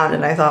sitting around,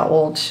 and I thought,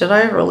 well, should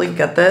I really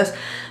get this?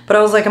 But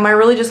I was like, am I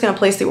really just gonna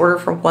place the order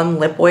for one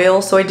lip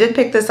oil? So I did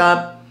pick this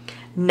up.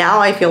 Now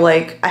I feel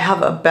like I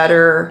have a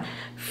better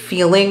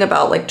feeling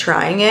about like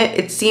trying it.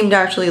 It seemed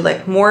actually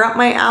like more up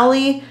my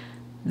alley,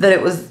 that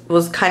it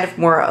was kind of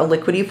more a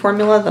liquidy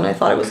formula than I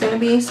thought it was gonna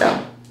be.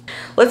 So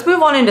let's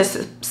move on into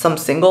some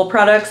single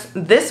products.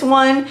 This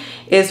one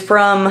is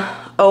from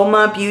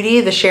Oma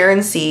Beauty, the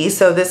Sharon C.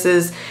 So this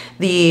is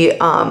the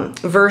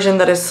version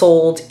that is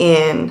sold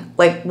in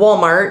like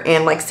Walmart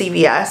and like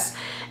CVS.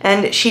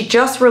 And she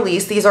just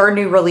released, these are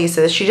new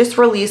releases, she just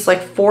released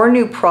like 4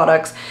 new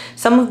products.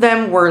 Some of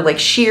them were like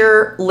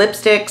sheer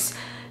lipsticks.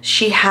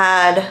 She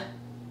had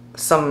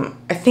some,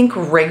 I think,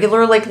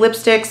 regular like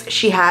lipsticks.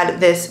 She had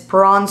this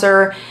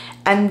bronzer,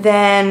 and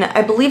then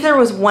I believe there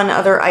was one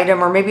other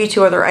item, or maybe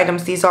 2 other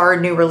items. These are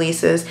new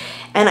releases.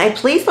 And I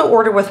placed the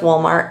order with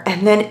Walmart,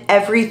 and then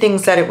everything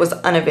said it was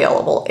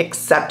unavailable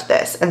except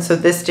this. And so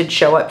this did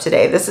show up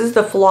today. This is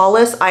the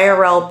Flawless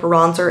IRL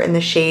bronzer in the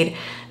shade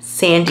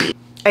Sandy.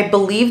 I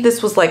believe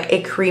this was like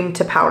a cream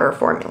to powder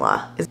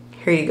formula.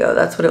 Here you go.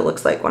 That's what it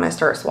looks like when I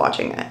start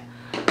swatching it.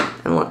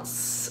 And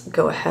let's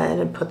go ahead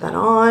and put that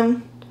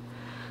on.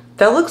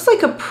 That looks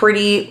like a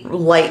pretty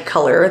light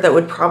color that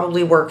would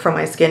probably work for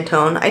my skin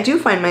tone. I do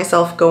find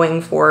myself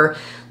going for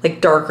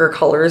like darker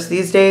colors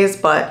these days,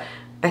 but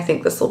I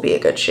think this will be a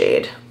good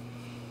shade.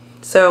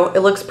 So it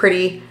looks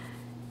pretty.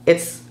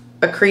 It's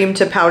a cream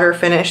to powder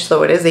finish,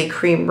 so it is a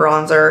cream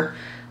bronzer.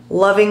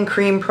 Loving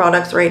cream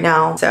products right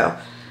now. So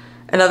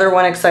another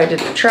one excited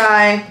to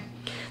try.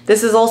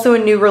 This is also a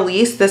new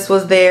release. This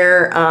was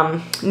their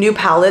new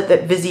palette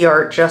that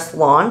Viseart just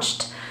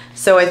launched.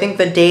 So I think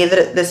the day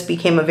that this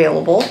became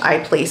available, I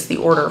placed the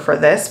order for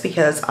this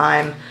because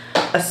I'm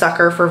a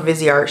sucker for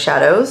Viseart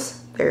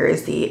shadows. There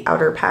is the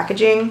outer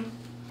packaging.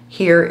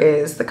 Here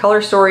is the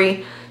color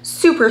story.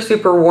 Super,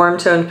 super warm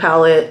toned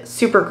palette,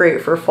 super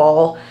great for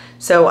fall.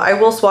 So I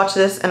will swatch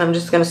this, and I'm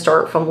just gonna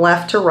start from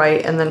left to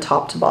right and then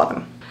top to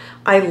bottom.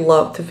 I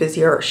love the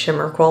Viseart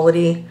shimmer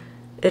quality.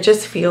 It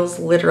just feels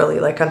literally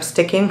like I'm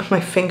sticking my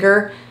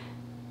finger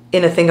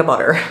in a thing of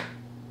butter.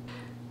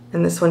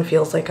 And this one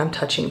feels like I'm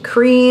touching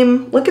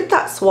cream. Look at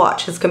that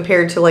swatch as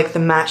compared to like the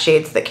matte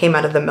shades that came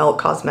out of the Melt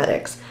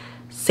Cosmetics.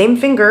 Same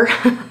finger.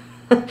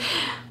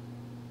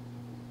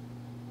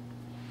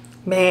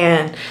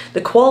 Man, the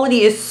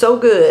quality is so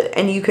good,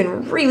 and you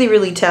can really,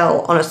 really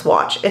tell on a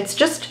swatch. It's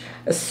just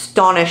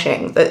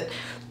astonishing that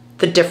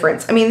the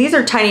difference. I mean, these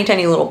are tiny,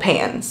 tiny little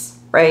pans,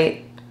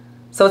 right?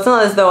 So it's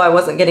not as though I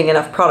wasn't getting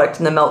enough product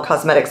in the Melt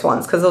Cosmetics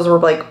ones, because those were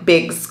like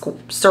big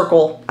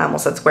circle, I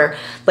almost said square,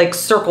 like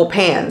circle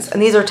pans, and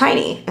these are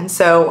tiny. And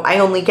so I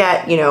only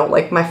get, you know,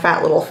 like my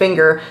fat little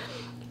finger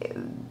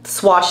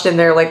swatched in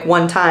there like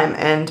one time,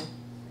 and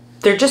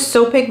they're just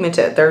so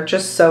pigmented. They're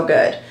just so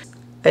good.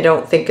 I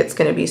don't think it's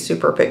gonna be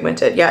super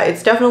pigmented. Yeah,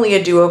 it's definitely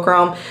a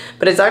duochrome,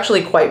 but it's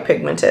actually quite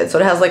pigmented. So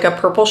it has like a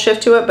purple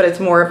shift to it, but it's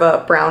more of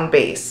a brown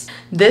base.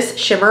 This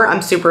shimmer,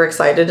 I'm super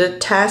excited to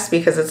test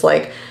because it's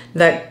like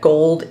that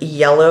gold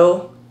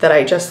yellow that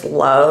I just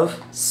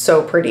love.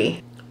 So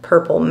pretty.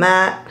 Purple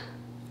matte.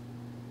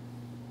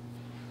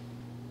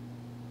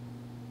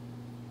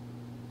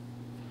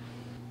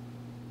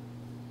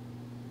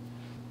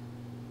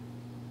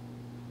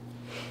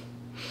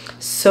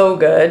 So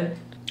good.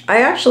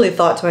 I actually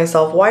thought to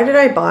myself, why did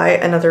I buy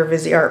another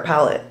Viseart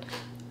palette?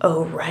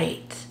 Oh,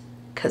 right,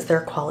 because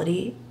their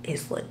quality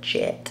is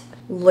legit.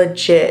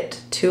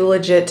 Legit, too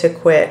legit to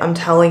quit, I'm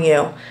telling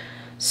you.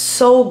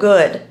 So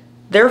good.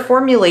 Their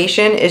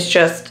formulation is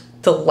just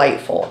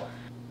delightful.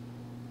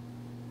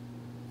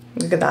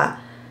 Look at that.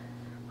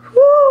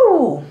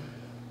 Woo!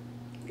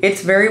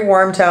 It's very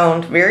warm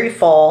toned, very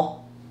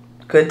fall.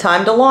 Good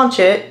time to launch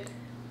it,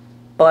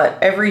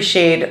 but every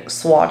shade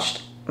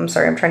swatched. I'm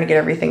sorry, I'm trying to get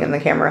everything in the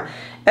camera.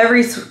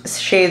 Every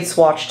shade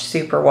swatched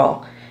super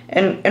well.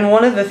 And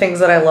one of the things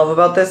that I love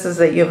about this is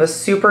that you have a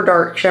super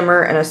dark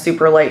shimmer and a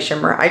super light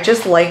shimmer. I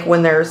just like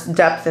when there's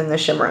depth in the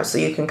shimmer so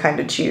you can kind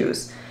of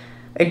choose.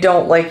 I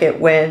don't like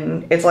it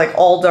when it's like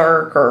all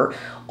dark or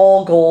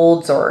all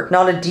golds or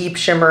not a deep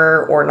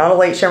shimmer or not a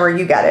light shimmer.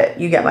 You get it.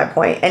 You get my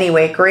point.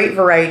 Anyway, great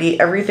variety.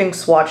 Everything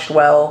swatched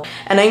well.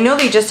 And I know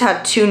they just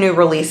had 2 new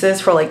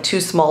releases for like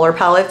 2 smaller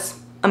palettes.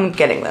 I'm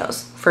getting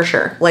those for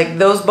sure. Like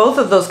those, both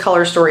of those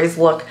color stories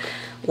look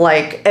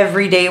like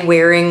everyday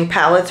wearing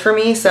palettes for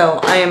me. So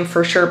I am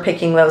for sure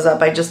picking those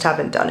up. I just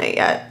haven't done it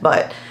yet.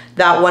 But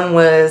that one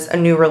was a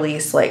new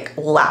release like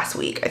last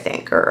week, I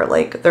think, or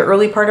like the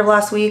early part of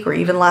last week or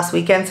even last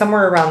weekend,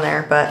 somewhere around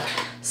there. But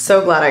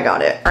so glad I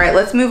got it. All right,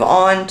 let's move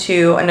on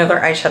to another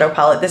eyeshadow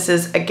palette. This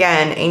is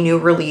again a new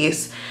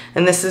release,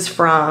 and this is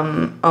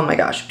from, oh my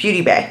gosh,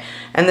 Beauty Bay.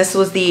 And this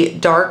was the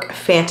Dark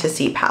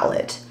Fantasy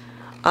palette.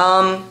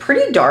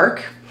 Pretty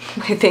dark,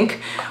 I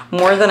think,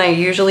 more than I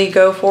usually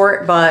go for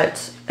it,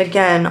 but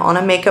again, on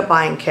a makeup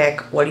buying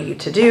kick, what are you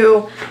to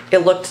do? It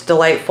looked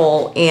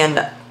delightful,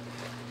 and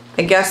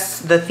I guess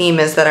the theme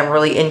is that I'm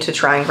really into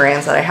trying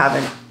brands that I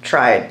haven't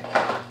tried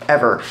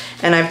ever,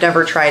 and I've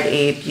never tried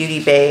a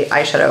Beauty Bay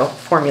eyeshadow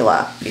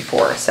formula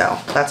before, so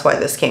that's why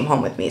this came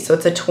home with me. So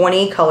it's a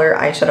 20 color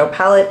eyeshadow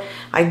palette.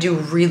 I do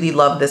really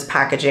love this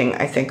packaging.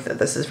 I think that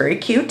this is very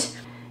cute,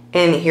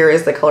 and here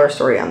is the color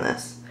story on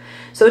this.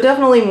 So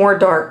definitely more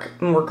dark,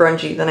 more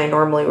grungy than I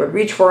normally would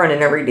reach for on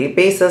an everyday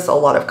basis. A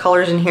lot of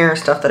colors in here,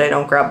 stuff that I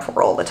don't grab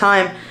for all the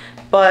time.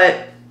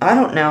 But I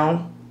don't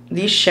know,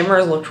 these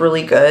shimmers looked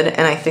really good,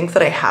 and I think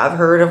that I have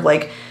heard of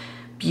like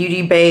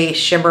Beauty Bay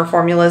shimmer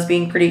formulas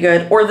being pretty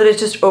good, or that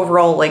it's just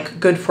overall like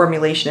good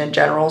formulation in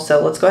general.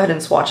 So let's go ahead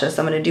and swatch this.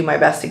 I'm gonna do my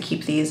best to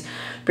keep these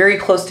very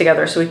close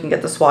together so we can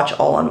get the swatch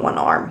all on one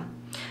arm.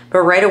 But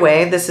right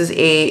away, this is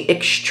a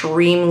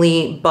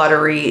extremely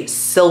buttery,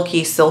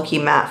 silky, silky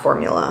matte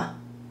formula.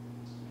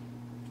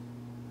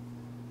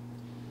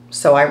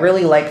 So I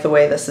really like the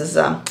way this is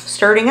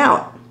starting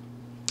out.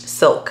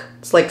 Silk.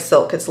 It's like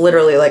silk. It's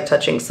literally like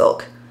touching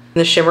silk. And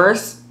the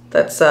shimmers,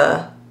 that's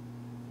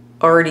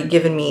already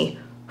given me...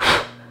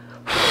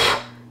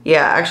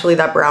 Yeah, actually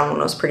that brown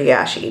one was pretty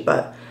ashy,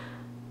 but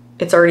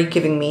it's already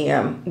giving me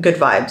good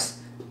vibes.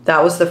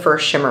 That was the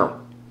first shimmer.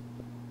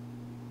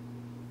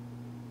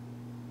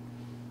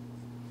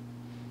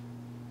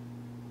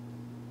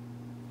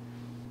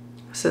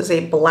 This is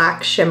a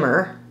black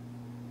shimmer.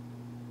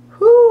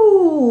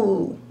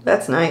 Whoo!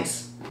 That's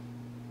nice.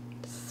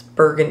 It's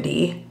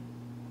burgundy,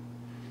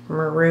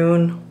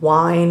 maroon,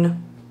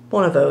 wine,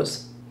 one of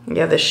those.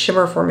 Yeah, the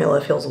shimmer formula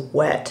feels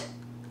wet.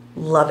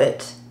 Love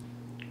it.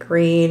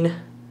 Green.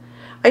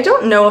 I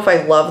don't know if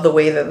I love the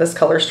way that this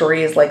color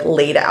story is like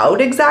laid out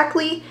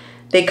exactly.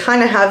 They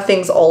kind of have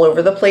things all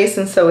over the place,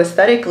 and so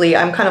aesthetically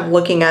I'm kind of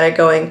looking at it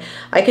going,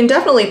 I can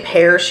definitely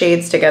pair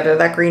shades together.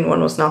 That green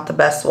one was not the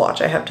best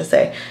swatch, I have to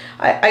say.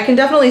 I can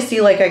definitely see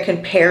like I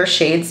can pair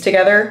shades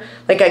together,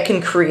 like I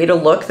can create a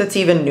look that's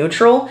even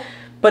neutral,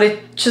 but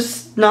it's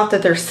just not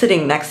that they're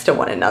sitting next to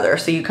one another,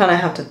 so you kind of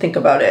have to think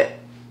about it.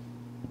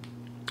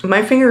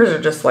 My fingers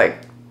are just like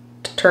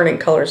turning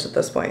colors at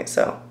this point,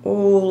 so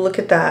ooh, look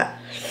at that.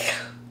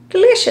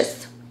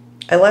 Delicious.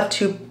 I left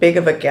too big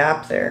of a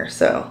gap there,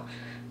 so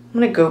I'm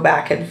gonna go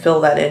back and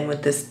fill that in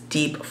with this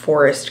deep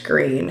forest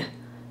green,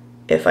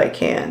 if I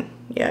can.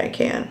 Yeah, I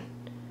can.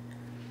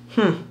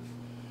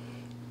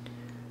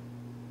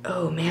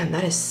 Oh man,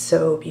 that is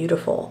so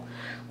beautiful.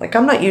 Like,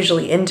 I'm not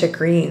usually into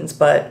greens,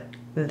 but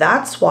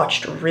that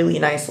swatched really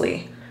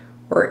nicely.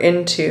 We're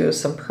into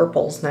some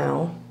purples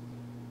now.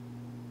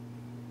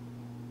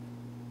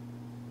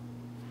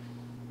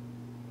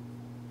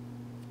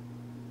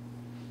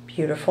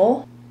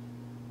 Beautiful.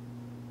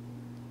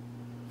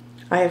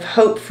 I have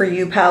hope for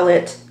you,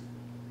 palette.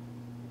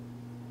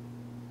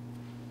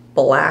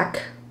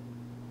 black.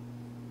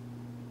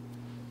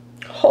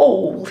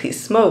 Holy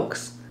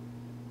smokes.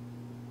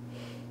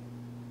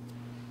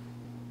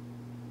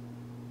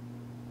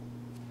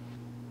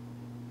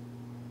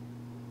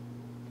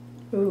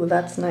 Ooh,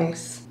 that's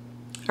nice.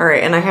 All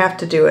right, and I have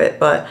to do it,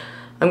 but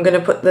I'm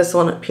gonna put this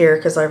one up here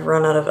because I've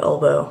run out of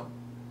elbow.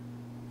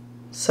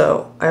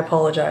 So I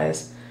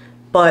apologize,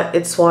 but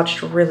it's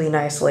swatched really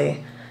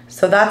nicely.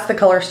 So that's the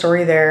color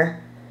story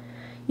there.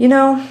 You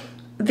know,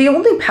 the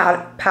only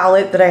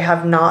palette that I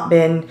have not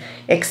been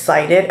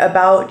excited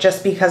about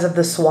just because of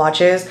the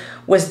swatches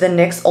was the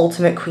NYX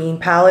Ultimate Queen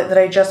palette that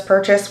I just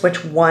purchased,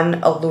 which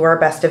won Allure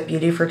Best of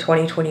Beauty for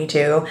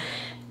 2022.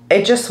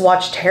 It just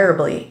swatched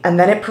terribly, and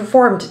then it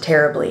performed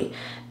terribly.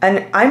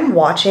 And I'm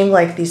watching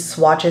like these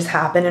swatches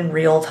happen in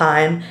real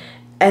time,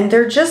 and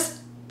they're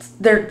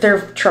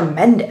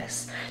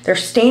tremendous. They're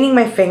staining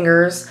my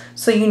fingers,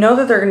 so you know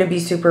that they're going to be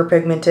super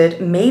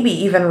pigmented, maybe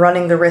even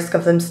running the risk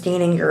of them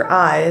staining your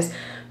eyes,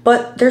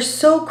 but they're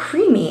so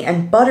creamy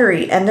and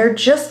buttery, and they're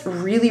just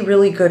really,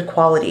 really good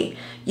quality.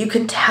 You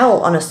can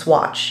tell on a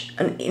swatch,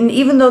 and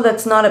even though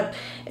that's not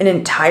an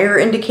entire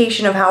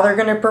indication of how they're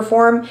going to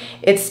perform,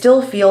 it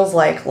still feels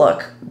like,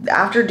 look,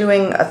 after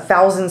doing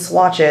 1,000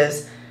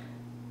 swatches,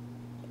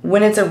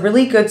 when it's a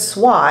really good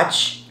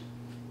swatch,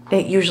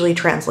 it usually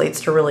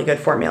translates to really good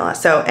formula.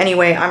 So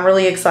anyway, I'm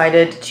really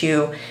excited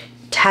to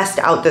test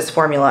out this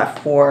formula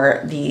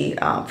for the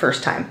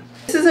first time.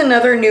 This is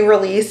another new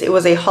release. It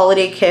was a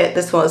holiday kit.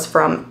 This was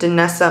from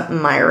Danessa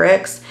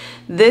Myricks.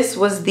 This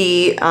was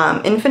the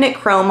Infinite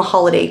Chrome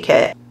Holiday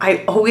Kit.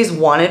 I always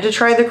wanted to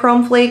try the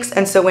Chrome Flakes,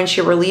 and so when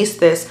she released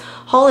this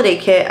holiday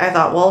kit, I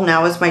thought, well,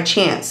 now is my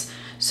chance.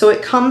 So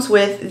it comes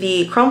with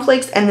the Chrome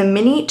Flakes and the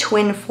Mini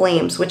Twin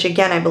Flames, which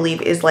again, I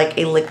believe is like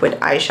a liquid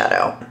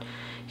eyeshadow.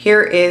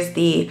 Here is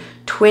the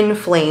Twin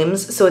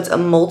Flames. So it's a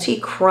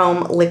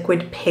multi-chrome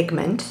liquid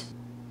pigment.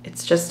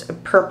 It's just a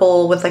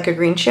purple with like a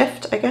green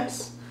shift, I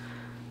guess.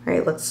 All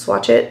right, let's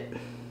swatch it.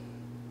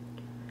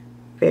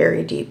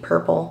 Very deep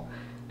purple.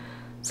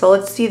 So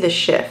let's see the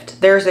shift.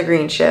 There's a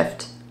green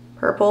shift.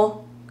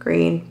 Purple,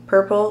 green,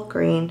 purple,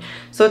 green.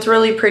 So it's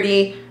really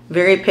pretty,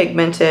 very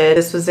pigmented.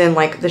 This was in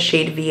like the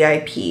shade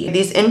VIP.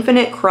 These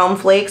Infinite Chrome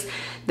Flakes,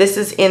 this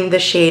is in the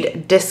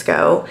shade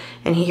Disco,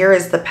 and here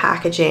is the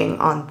packaging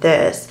on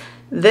this.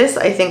 This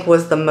I think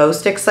was the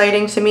most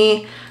exciting to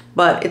me,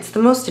 but it's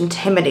the most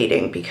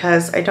intimidating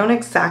because I don't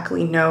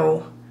exactly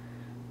know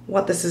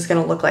what this is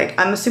gonna look like.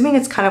 I'm assuming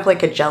it's kind of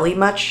like a Jelly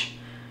Much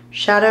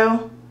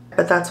shadow,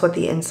 but that's what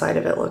the inside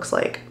of it looks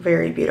like.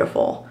 Very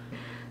beautiful.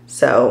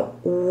 So,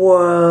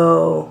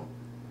 whoa.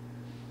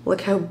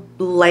 Look how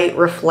light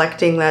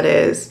reflecting that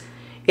is.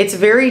 It's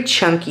very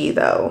chunky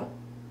though.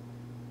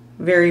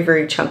 Very,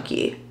 very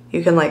chunky.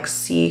 You can like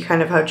see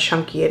kind of how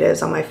chunky it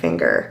is on my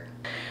finger.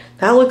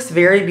 That looks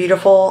very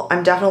beautiful.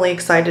 I'm definitely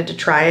excited to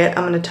try it.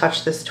 I'm gonna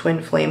touch this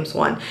Twin Flames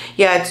one.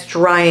 Yeah, it's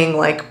drying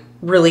like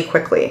really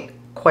quickly.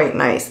 Quite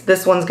nice.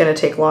 This one's gonna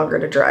take longer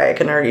to dry. I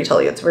can already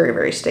tell you it's very,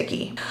 very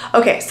sticky.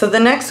 Okay, so the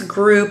next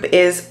group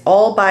is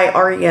all by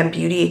REM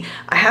Beauty.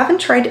 I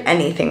haven't tried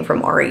anything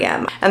from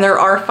REM, and there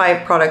are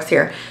 5 products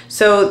here.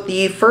 So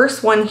the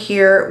first one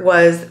here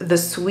was the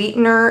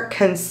Sweetener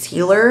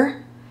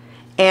Concealer,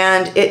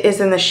 and it is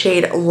in the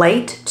shade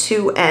Light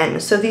 2N.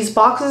 So these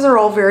boxes are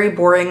all very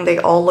boring. They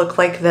all look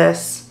like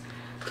this.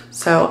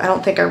 So I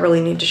don't think I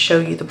really need to show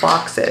you the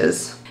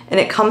boxes. And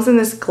it comes in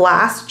this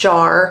glass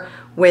jar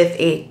with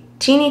a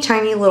teeny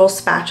tiny little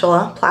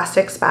spatula,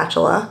 plastic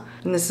spatula.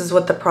 And this is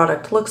what the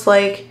product looks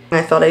like.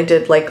 I thought I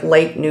did like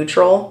light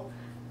neutral.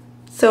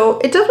 So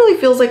it definitely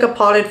feels like a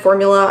potted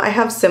formula. I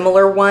have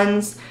similar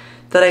ones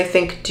that I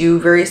think do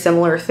very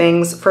similar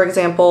things. For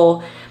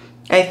example,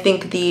 I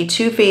think the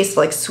Too Faced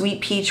like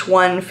Sweet Peach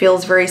one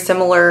feels very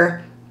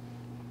similar.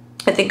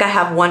 I think I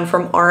have one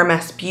from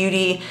RMS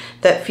Beauty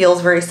that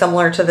feels very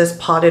similar to this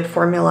potted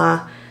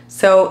formula.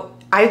 So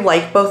I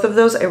like both of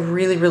those. I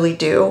really, really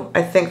do.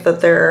 I think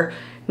that they're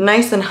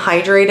nice and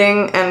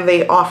hydrating, and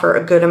they offer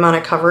a good amount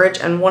of coverage.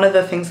 And one of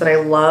the things that I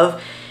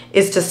love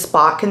is to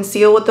spot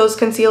conceal with those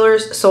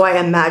concealers. So I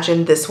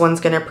imagine this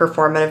one's gonna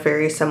perform in a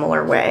very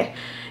similar way.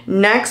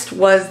 Next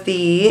was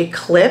the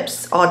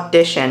Eclipse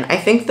Audition. I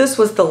think this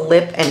was the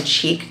lip and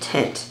cheek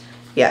tint.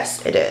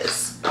 Yes, it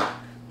is.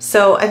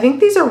 So I think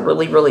these are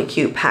really, really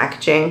cute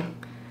packaging.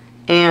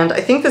 And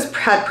I think this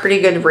had pretty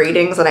good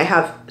ratings, and I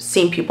have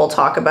seen people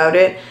talk about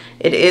it.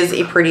 It is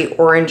a pretty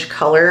orange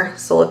color,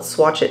 so let's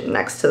swatch it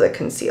next to the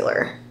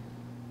concealer.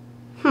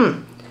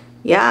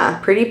 Yeah,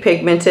 pretty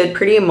pigmented,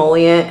 pretty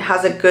emollient,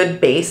 has a good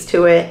base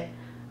to it.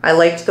 I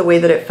liked the way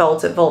that it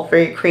felt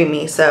very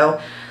creamy. So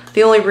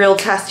the only real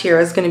test here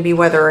is going to be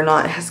whether or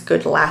not it has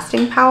good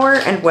lasting power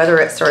and whether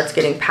it starts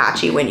getting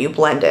patchy when you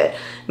blend it.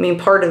 I mean,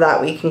 part of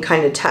that we can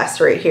kind of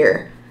test right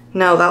here.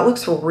 No, that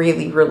looks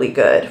really, really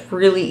good.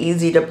 Really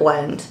easy to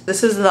blend.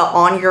 This is the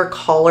On Your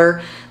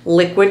Collar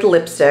liquid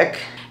lipstick,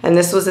 and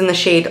this was in the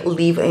shade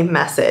Leave a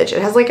Message.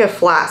 It has like a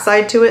flat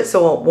side to it,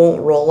 so it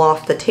won't roll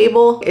off the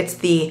table. It's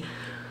the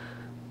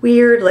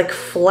weird, like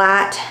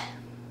flat,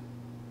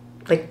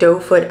 like doe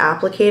foot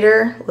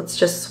applicator. Let's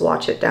just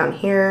swatch it down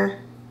here.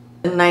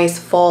 A nice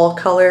fall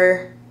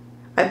color.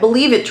 I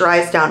believe it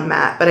dries down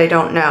matte, but I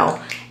don't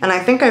know. And I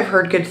think I've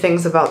heard good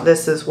things about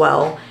this as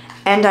well.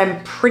 And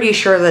I'm pretty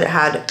sure that it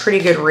had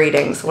pretty good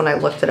ratings when I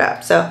looked it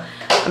up. So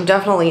I'm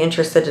definitely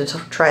interested to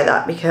try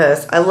that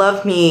because I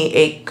love me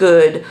a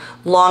good,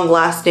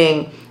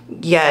 long-lasting,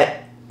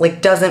 yet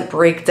like doesn't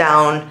break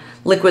down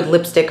liquid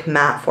lipstick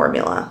matte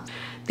formula.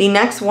 The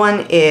next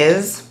one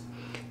is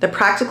the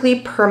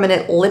Practically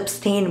Permanent Lip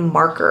Stain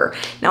Marker.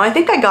 Now I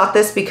think I got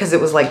this because it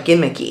was like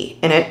gimmicky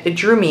and it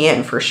drew me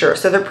in for sure.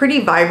 So they're pretty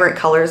vibrant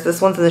colors. This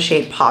one's in the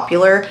shade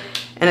Popular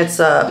and it's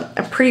a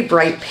pretty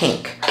bright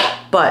pink.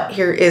 But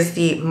here is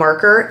the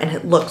marker and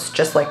it looks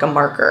just like a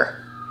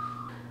marker.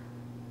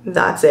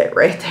 That's it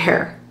right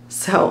there.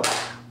 So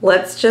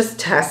let's just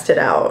test it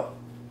out.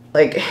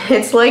 Like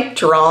it's like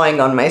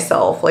drawing on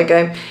myself. Like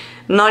I'm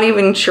not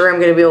even sure I'm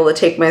gonna be able to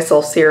take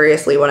myself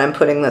seriously when I'm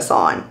putting this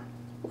on.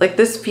 Like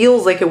this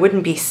feels like it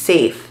wouldn't be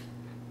safe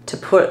to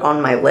put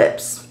on my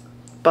lips,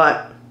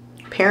 but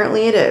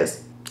apparently it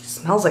is. It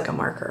smells like a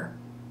marker.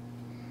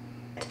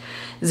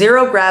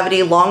 Zero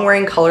gravity, long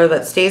wearing color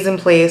that stays in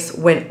place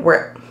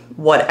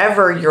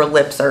whatever your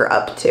lips are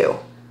up to.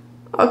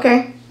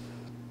 Okay.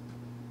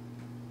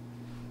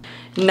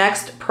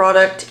 Next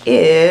product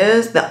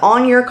is the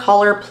On Your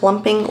Collar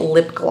Plumping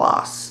Lip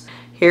Gloss.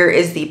 Here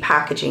is the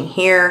packaging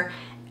here.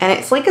 And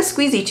it's like a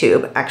squeezy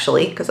tube,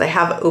 actually, because I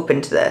have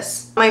opened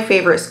this. My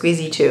favorite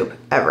squeezy tube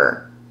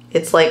ever.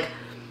 It's like,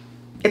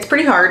 it's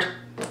pretty hard.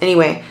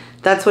 Anyway,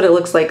 that's what it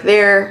looks like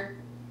there.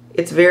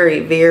 It's very,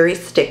 very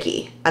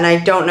sticky. And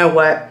I don't know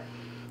what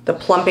the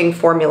plumping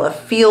formula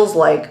feels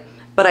like,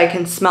 but I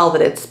can smell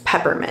that it's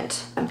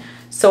peppermint.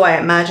 So I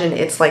imagine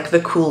it's like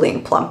the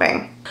cooling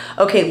plumping.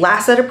 Okay,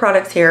 last set of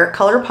products here.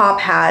 ColourPop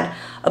had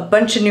a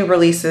bunch of new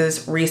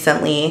releases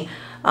recently.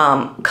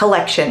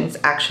 Collections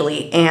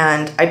actually,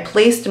 and I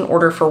placed an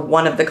order for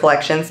one of the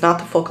collections, not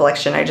the full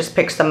collection. I just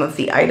picked some of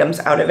the items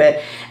out of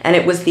it, and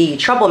it was the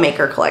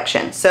Troublemaker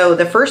collection. So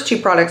the first two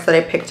products that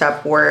I picked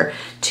up were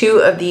two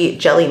of the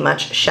Jelly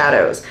Much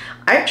shadows.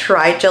 I've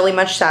tried Jelly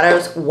Much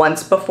shadows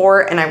once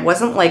before and I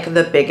wasn't like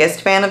the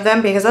biggest fan of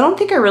them because I don't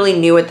think I really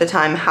knew at the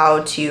time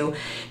how to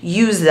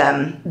use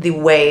them the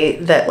way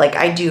that like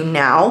I do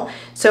now.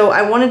 So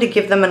I wanted to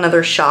give them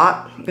another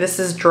shot. This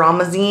is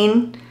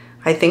Dramazine,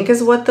 I think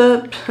is what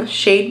the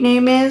shade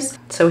name is.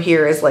 So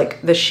here is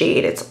like the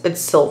shade, it's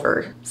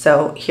silver.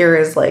 So here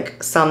is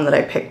like some that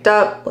I picked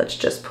up. Let's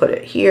just put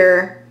it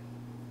here.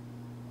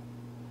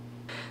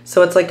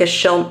 So it's like a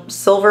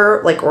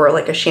silver, like, or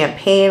like a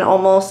champagne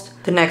almost.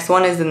 The next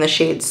one is in the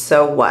shade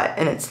So What,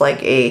 and it's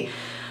like a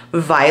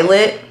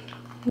violet.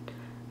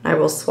 I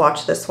will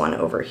swatch this one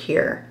over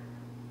here.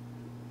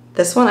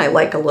 This one I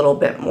like a little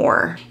bit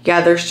more. Yeah,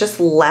 there's just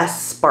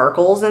less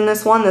sparkles in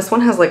this one. This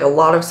one has like a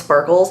lot of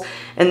sparkles,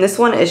 and this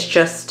one is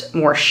just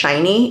more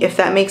shiny, if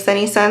that makes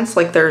any sense.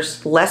 Like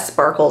there's less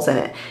sparkles in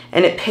it,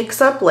 and it picks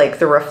up like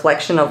the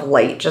reflection of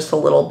light just a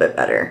little bit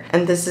better.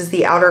 And this is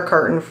the outer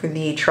carton for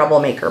the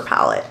Troublemaker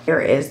palette. Here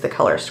is the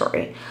color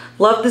story.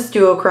 Love this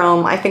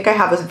duochrome. I think I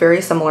have a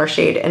very similar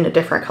shade in a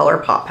different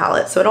ColourPop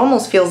palette, so it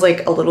almost feels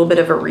like a little bit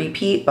of a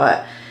repeat,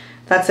 but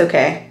that's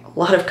okay. A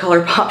lot of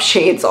ColourPop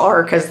shades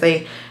are because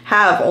they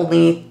have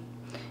only,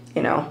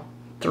 you know,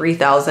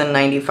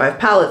 3,095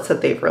 palettes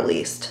that they've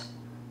released.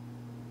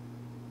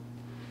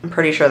 I'm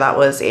pretty sure that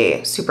was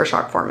a Super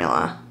Shock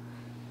formula.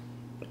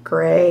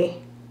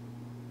 Gray.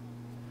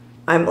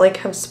 I'm like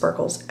have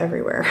sparkles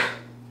everywhere.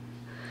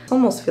 It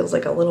almost feels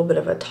like a little bit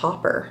of a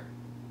topper.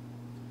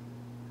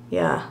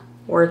 Yeah,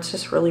 or it's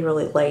just really,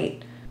 really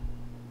light.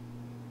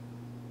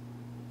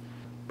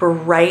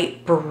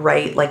 Bright,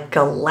 bright, like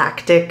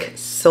galactic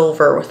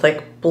silver with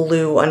like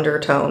blue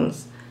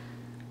undertones.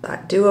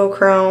 That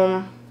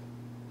duochrome.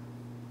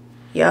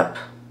 Yep.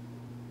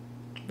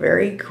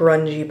 Very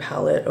grungy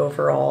palette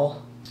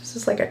overall. This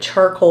is like a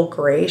charcoal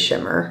gray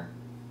shimmer.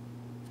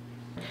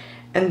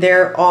 And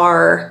there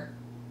are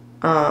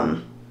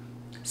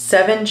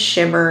 7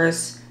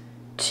 shimmers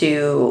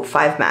to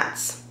 5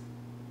 mattes.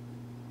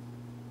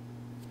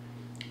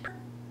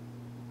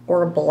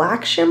 Or a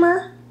black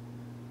shimmer?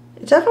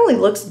 It definitely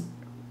looks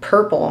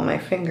purple on my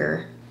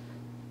finger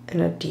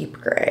and a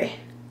deep gray.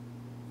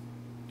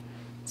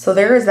 So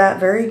there is that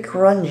very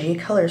grungy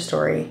color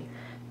story.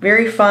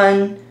 Very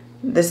fun.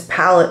 This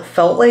palette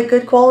felt like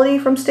good quality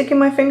from sticking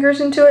my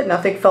fingers into it.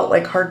 Nothing felt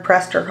like hard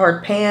pressed or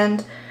hard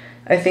panned.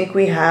 I think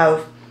we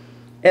have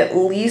at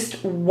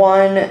least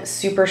one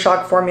Super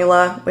Shock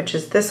formula, which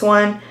is this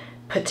one,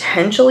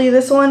 potentially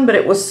this one, but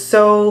it was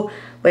so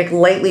like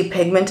lightly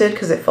pigmented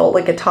because it felt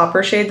like a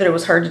topper shade that it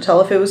was hard to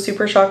tell if it was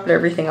Super Shock, but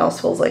everything else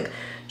feels like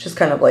just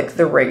kind of like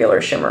the regular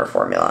shimmer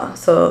formula.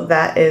 So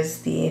that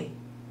is the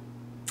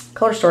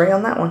color story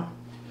on that one.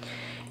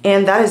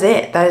 And that is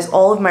it. That is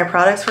all of my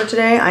products for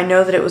today. I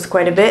know that it was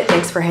quite a bit.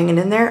 Thanks for hanging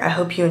in there. I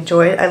hope you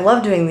enjoyed. I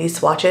love doing these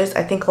swatches.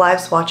 I think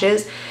live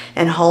swatches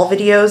and haul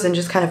videos and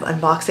just kind of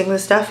unboxing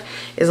this stuff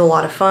is a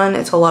lot of fun.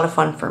 It's a lot of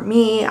fun for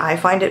me. I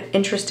find it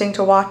interesting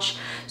to watch.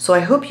 So I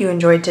hope you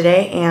enjoyed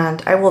today,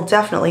 and I will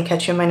definitely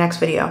catch you in my next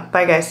video.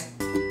 Bye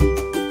guys.